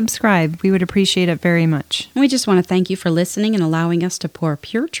 please subscribe. We would appreciate it very much. We just want to thank you for listening and allowing us to pour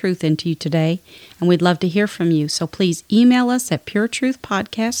pure truth into you today. And we'd love to hear from you. So please email us at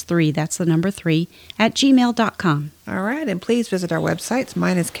puretruthpodcast3, that's the number 3, @gmail.com. All right. And please visit our websites.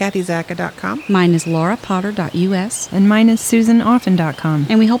 Mine is kathyzacka.com. Mine is laurapotter.us. And mine is susanoffen.com.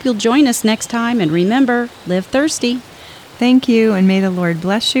 And we hope you'll join us next time. And remember, live thirsty. Thank you, and may the Lord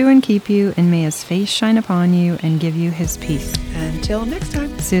bless you and keep you, and may his face shine upon you and give you his peace. Until next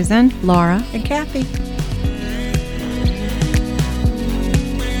time, Susan, Laura, and Kathy.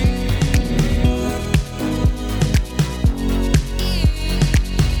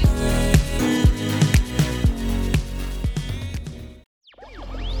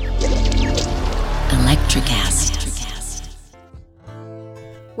 Electricast.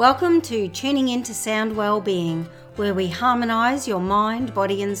 Welcome to Tuning Into Sound Wellbeing, where we harmonise your mind,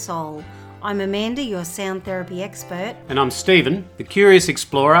 body and soul. I'm Amanda, your sound therapy expert. And I'm Stephen, the curious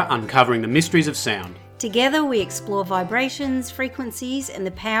explorer uncovering the mysteries of sound. Together we explore vibrations, frequencies and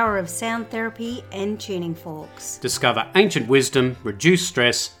the power of sound therapy and tuning forks. Discover ancient wisdom, reduce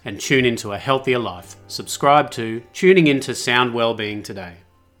stress, and tune into a healthier life. Subscribe to Tuning Into Sound Wellbeing today.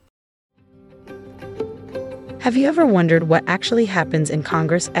 Have you ever wondered what actually happens in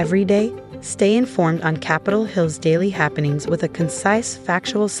Congress every day? Stay informed on Capitol Hill's daily happenings with a concise,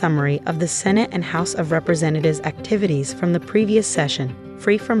 factual summary of the Senate and House of Representatives' activities from the previous session,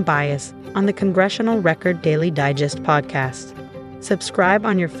 free from bias, on the Congressional Record Daily Digest podcast. Subscribe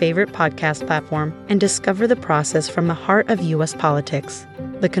on your favorite podcast platform and discover the process from the heart of U.S. politics.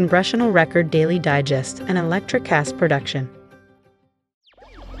 The Congressional Record Daily Digest, an Electricast production.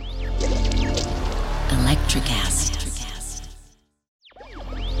 Electricast.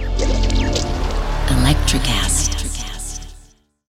 Electricast.